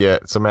 yeah.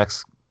 So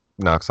Max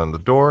knocks on the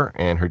door,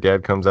 and her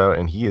dad comes out,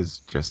 and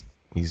he's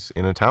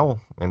in a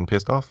towel and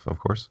pissed off, of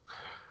course.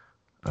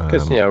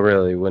 Because, Um,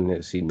 really, wouldn't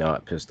is he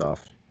not pissed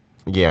off?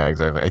 Yeah,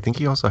 exactly. I think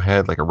he also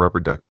had like a rubber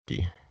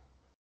ducky.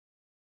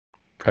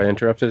 Probably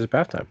interrupted his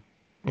bath time.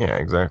 Yeah,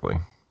 exactly.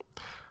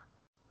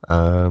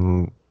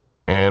 Um,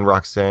 and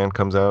Roxanne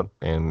comes out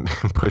and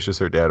pushes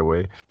her dad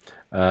away.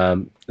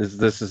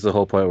 This is the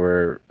whole point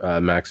where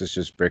Max is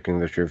just breaking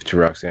the truth to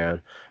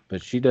Roxanne,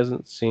 but she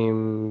doesn't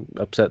seem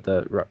upset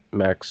that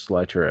Max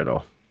lied to her at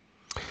all.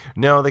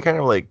 No, they kind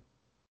of like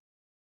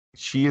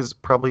she is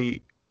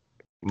probably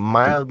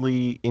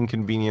mildly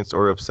inconvenienced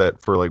or upset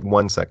for like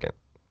 1 second.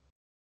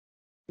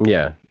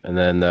 Yeah, and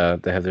then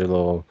they have their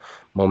little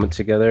moment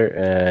together,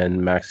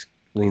 and Max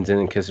leans in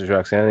and kisses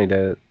Roxanne. And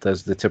he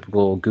does the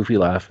typical goofy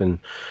laugh, and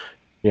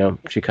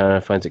she kind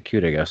of finds it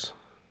cute, I guess.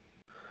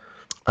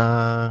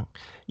 Uh,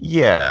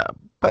 yeah.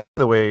 By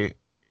the way,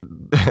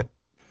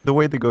 the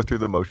way they go through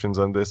the motions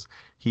on this,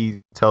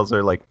 he tells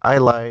her like, "I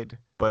lied,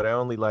 but I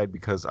only lied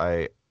because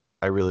I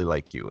really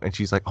like you," and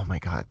she's like, "Oh my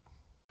God,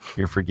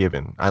 you're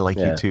forgiven. I like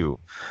you Yeah. too."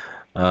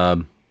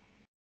 Um,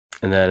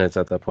 and then it's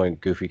at that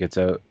point Goofy gets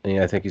out,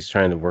 and I think he's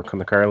trying to work on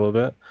the car a little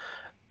bit,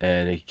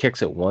 and he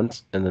kicks it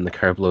once, and then the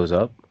car blows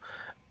up,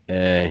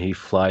 and he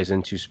flies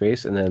into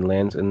space, and then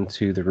lands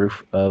into the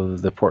roof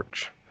of the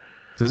porch.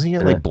 Does he get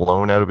And like then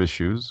blown out of his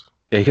shoes?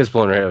 yeah, he gets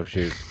blown right out of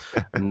shoes,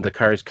 and the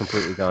car is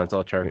completely gone. It's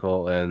all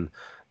charcoal, and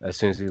as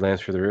soon as he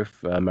lands for the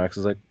roof, Max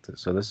is like,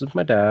 "So this is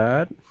my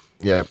dad."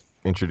 Yeah,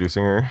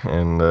 introducing her,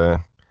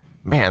 and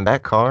man,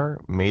 that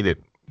car made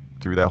it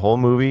through that whole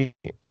movie,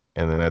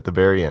 and then at the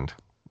very end,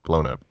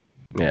 blown up.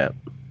 Yeah,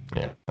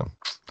 Yeah,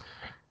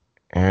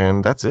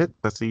 and that's it.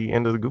 That's the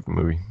end of the Goofy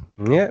movie.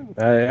 yeah,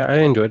 I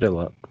enjoyed it a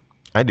lot.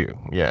 I do.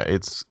 Yeah,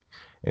 it's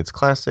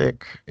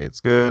classic.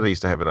 It's good. I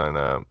used to have it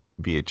on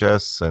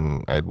VHS,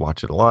 and I'd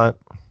watch it a lot.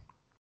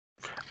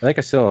 I think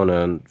I still own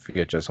a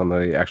VHS on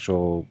the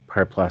actual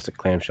hard plastic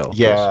clamshell case.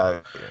 Yeah,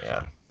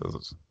 yeah, those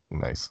was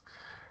nice.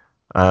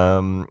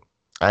 Um,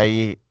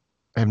 I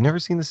have never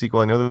seen the sequel.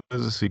 I know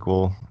there's a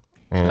sequel,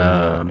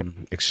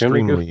 and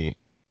Extremely good. extremely.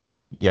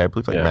 Yeah, I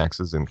believe like Yeah, Max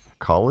is in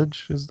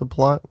college is the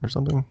plot or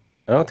something.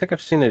 I don't think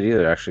I've seen it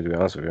either. Actually, to be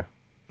honest with you.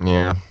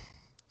 Yeah,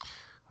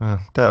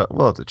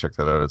 we'll have to check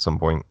that out at some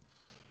point.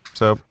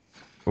 So,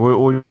 what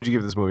would you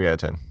give this movie out of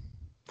 10?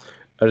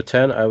 Out of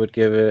 10, I would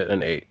give it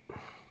an 8.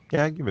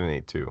 Yeah, I'd give it an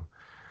 8 too.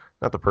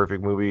 Not the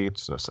perfect movie.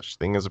 There's no such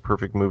thing as a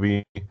perfect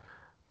movie,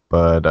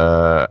 but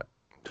Tell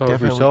for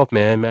definitely. yourself,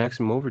 man.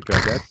 Maximum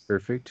Overdrive. That's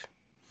perfect.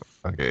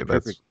 Okay,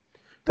 Perfect.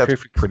 that's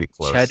Perfect pretty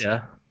close.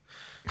 cheddar.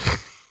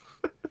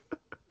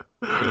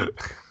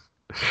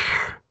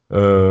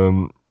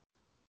 um,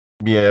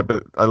 yeah,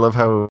 but I love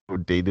how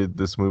dated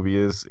this movie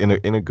is in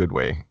a good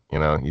way. You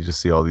know, you just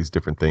see all these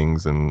different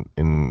things in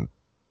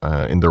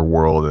their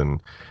world,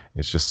 and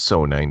it's just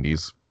so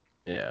 90s.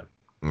 Yeah.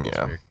 It's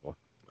Yeah. very cool.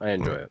 I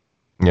enjoy it.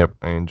 Yep,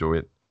 I enjoy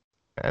it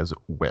as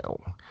well.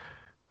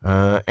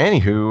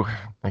 Anywho,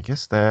 I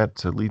guess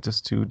that leads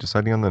us to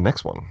deciding on the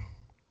next one.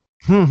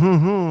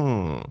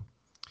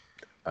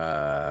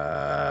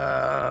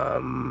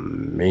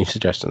 Any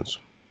suggestions?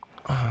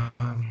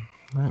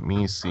 Let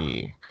me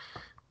see.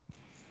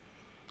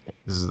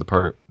 This is the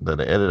part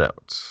that I edit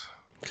out.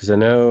 Because I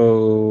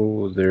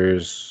know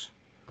there's,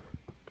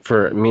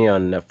 for me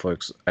on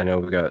Netflix, I know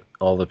we got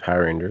all the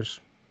Power Rangers.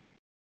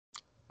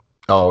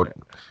 Oh,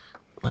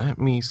 let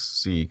me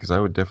see, because I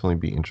would definitely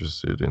be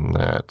interested in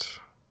that.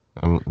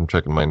 I'm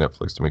checking my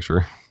Netflix to make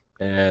sure.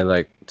 And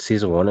like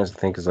season 1, I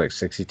think, is like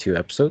 62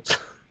 episodes.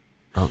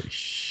 Holy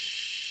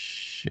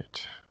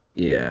shit.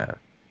 Yeah.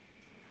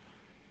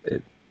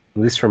 At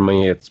least for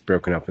me, it's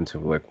broken up into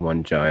like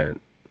one giant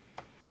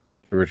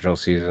original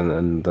season,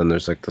 and then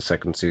there's like the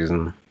second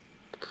season.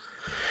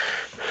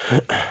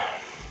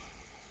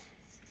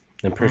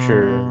 I'm pretty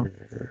sure.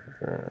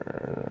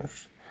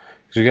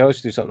 Because we can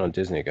always do something on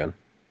Disney again.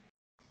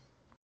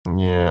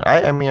 Yeah,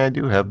 I mean, I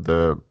do have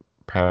the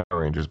Power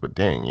Rangers, but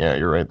dang, yeah,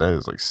 you're right. That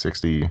is like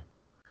 60.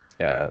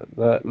 Yeah,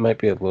 that might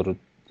be a little.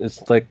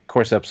 It's like, of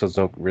course, episodes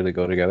don't really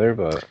go together,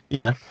 but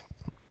Yeah.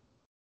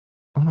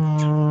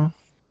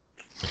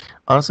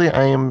 Honestly,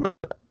 I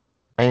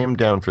am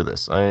down for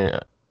this.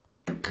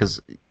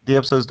 Because the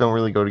episodes don't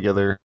really go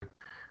together.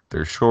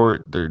 They're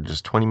short. They're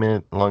just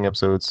 20-minute long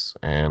episodes,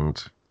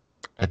 and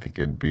I think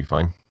it'd be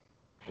fine.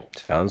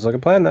 sounds like a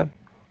plan then.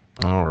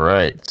 All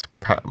right,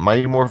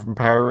 Mighty Morphin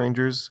Power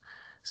Rangers,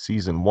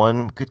 season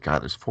 1. Good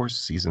God, there's 4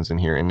 seasons in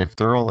here, and if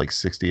they're all like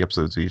 60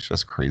 episodes each,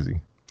 that's crazy.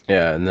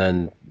 Yeah, and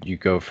then you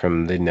go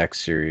from the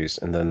next series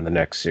and then the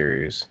next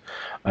series.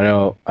 I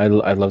know I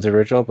love the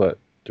original, but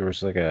there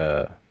was like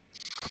an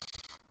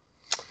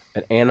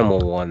animal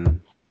one,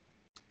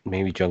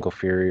 maybe Jungle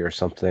Fury or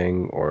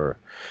something, or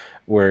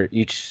where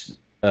each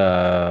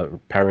Power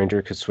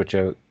Ranger could switch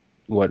out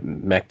what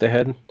mech they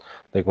had.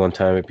 Like one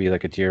time it'd be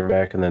like a deer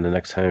mech, and then the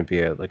next time it'd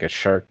be like a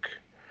shark.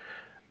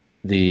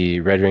 The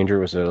Red Ranger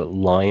was a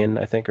lion,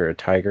 I think, or a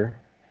tiger.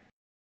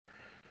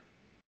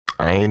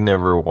 I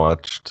never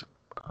watched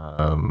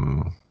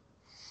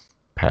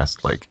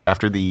past like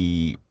after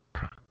the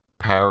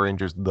Power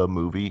Rangers the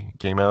movie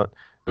came out.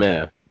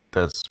 Yeah,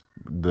 That's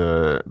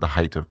the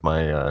height of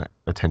my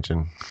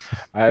attention.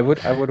 I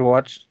would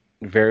watch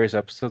various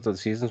episodes of the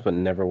seasons, but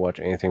never watch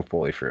anything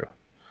fully through.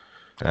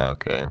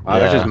 Okay.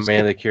 I was just Yeah.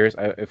 mainly curious.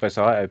 If I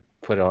saw it,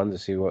 I put it on to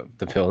see what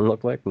the villain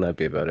looked like, and that'd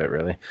be about it,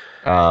 really.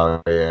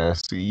 Yeah.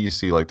 So you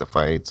see like the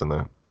fights and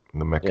the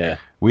mech. Yeah.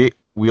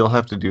 We'll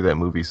have to do that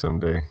movie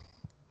someday.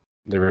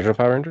 The original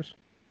Power Rangers?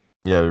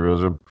 Yeah,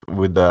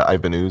 with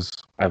Ivan Ooze.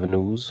 Ivan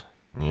Ooze.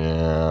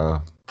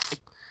 Yeah.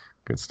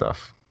 Good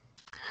stuff.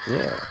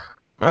 Yeah.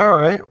 All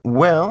right.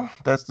 Well,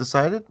 that's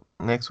decided.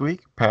 Next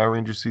week, Power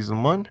Rangers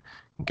Season 1.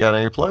 Got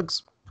any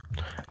plugs?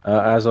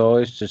 As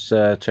always, just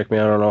check me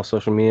out on all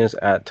social medias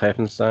at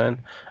Typhonstein.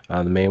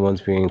 The main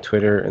ones being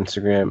Twitter,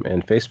 Instagram,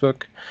 and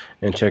Facebook.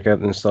 And check out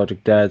the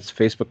Nostalgic Dad's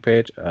Facebook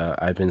page.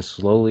 I've been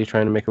slowly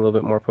trying to make a little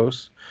bit more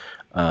posts.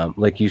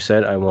 Like you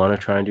said, I want to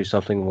try and do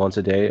something once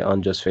a day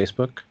on just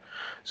Facebook.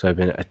 So I've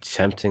been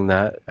attempting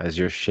that as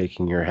you're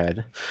shaking your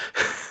head.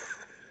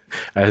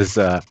 As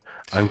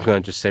I'm going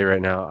to just say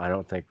right now, I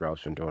don't think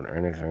Rob's been doing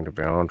anything, to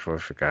be honest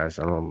with you guys.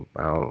 I don't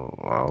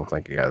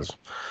think he has.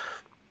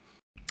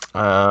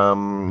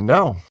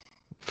 No,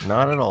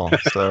 not at all.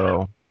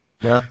 So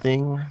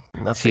nothing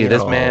See, at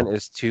this all. man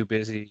is too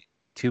busy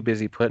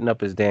putting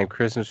up his damn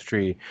Christmas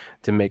tree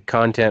to make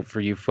content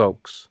for you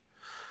folks.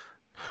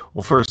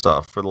 Well, first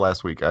off, for the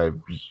last week, I've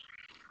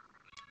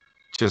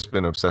just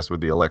been obsessed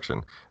with the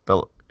election.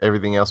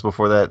 Everything else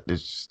before that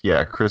is just,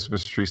 yeah,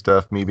 Christmas tree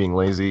stuff, me being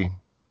lazy.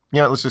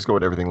 Yeah, let's just go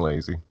with everything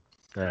lazy.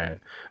 All right,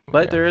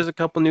 but Yeah. there is a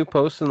couple new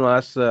posts in the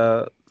last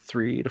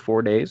 3 to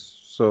 4 days,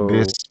 so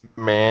This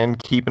man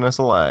keeping us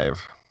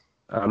alive.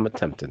 I'm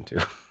attempting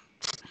to.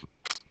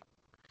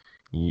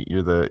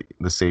 You're the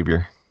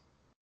savior.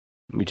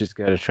 We just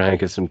gotta try and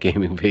get some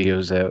gaming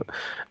videos out.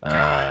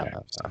 You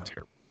know,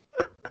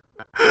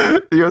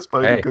 it's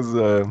funny Hey. because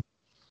I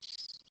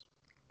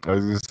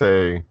was gonna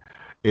say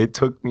it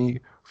took me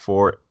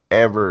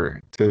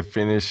forever to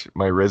finish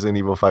my Resident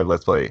Evil 5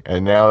 Let's Play,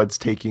 and now it's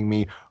taking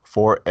me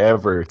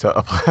forever to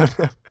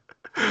upload.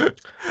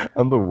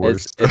 I'm the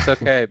worst. It's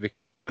okay.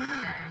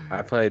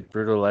 I played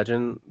Brutal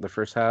Legend the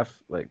first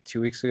half like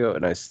 2 weeks ago,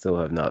 and I still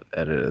have not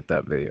edited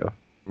that video.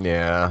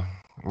 Yeah.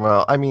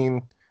 Well, I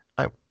mean,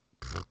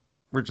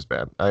 we're just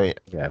bad. I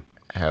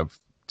have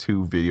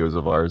 2 videos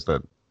of ours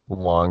that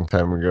long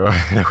time ago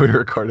I would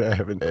record. I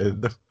haven't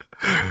edited them.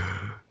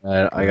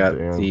 I got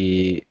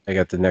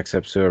the next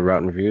episode of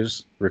Rotten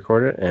Reviews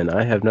recorded, and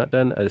I have not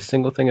done a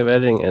single thing of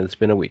editing, and it's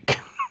been a week.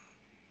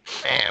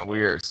 Man,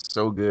 we are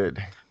so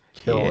good.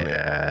 Killing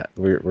it.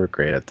 We're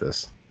great at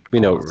this. We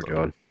know what we're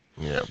doing.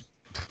 Yeah.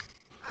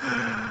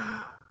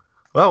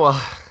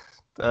 Well,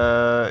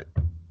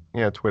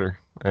 yeah, Twitter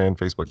and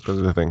Facebook. Those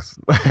are the things.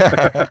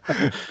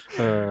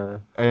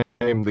 I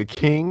am the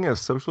king of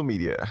social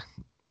media.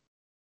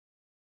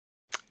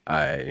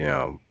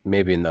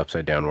 Maybe in the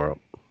upside down world.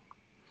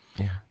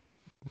 Yeah.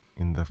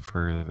 In the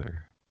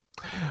further.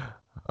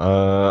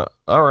 All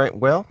right.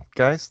 Well,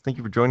 guys, thank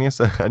you for joining us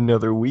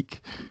another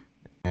week.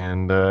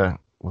 And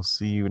we'll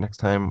see you next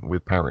time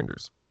with Power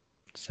Rangers.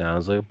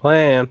 Sounds like a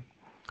plan.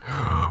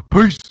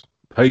 Peace.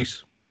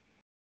 Peace.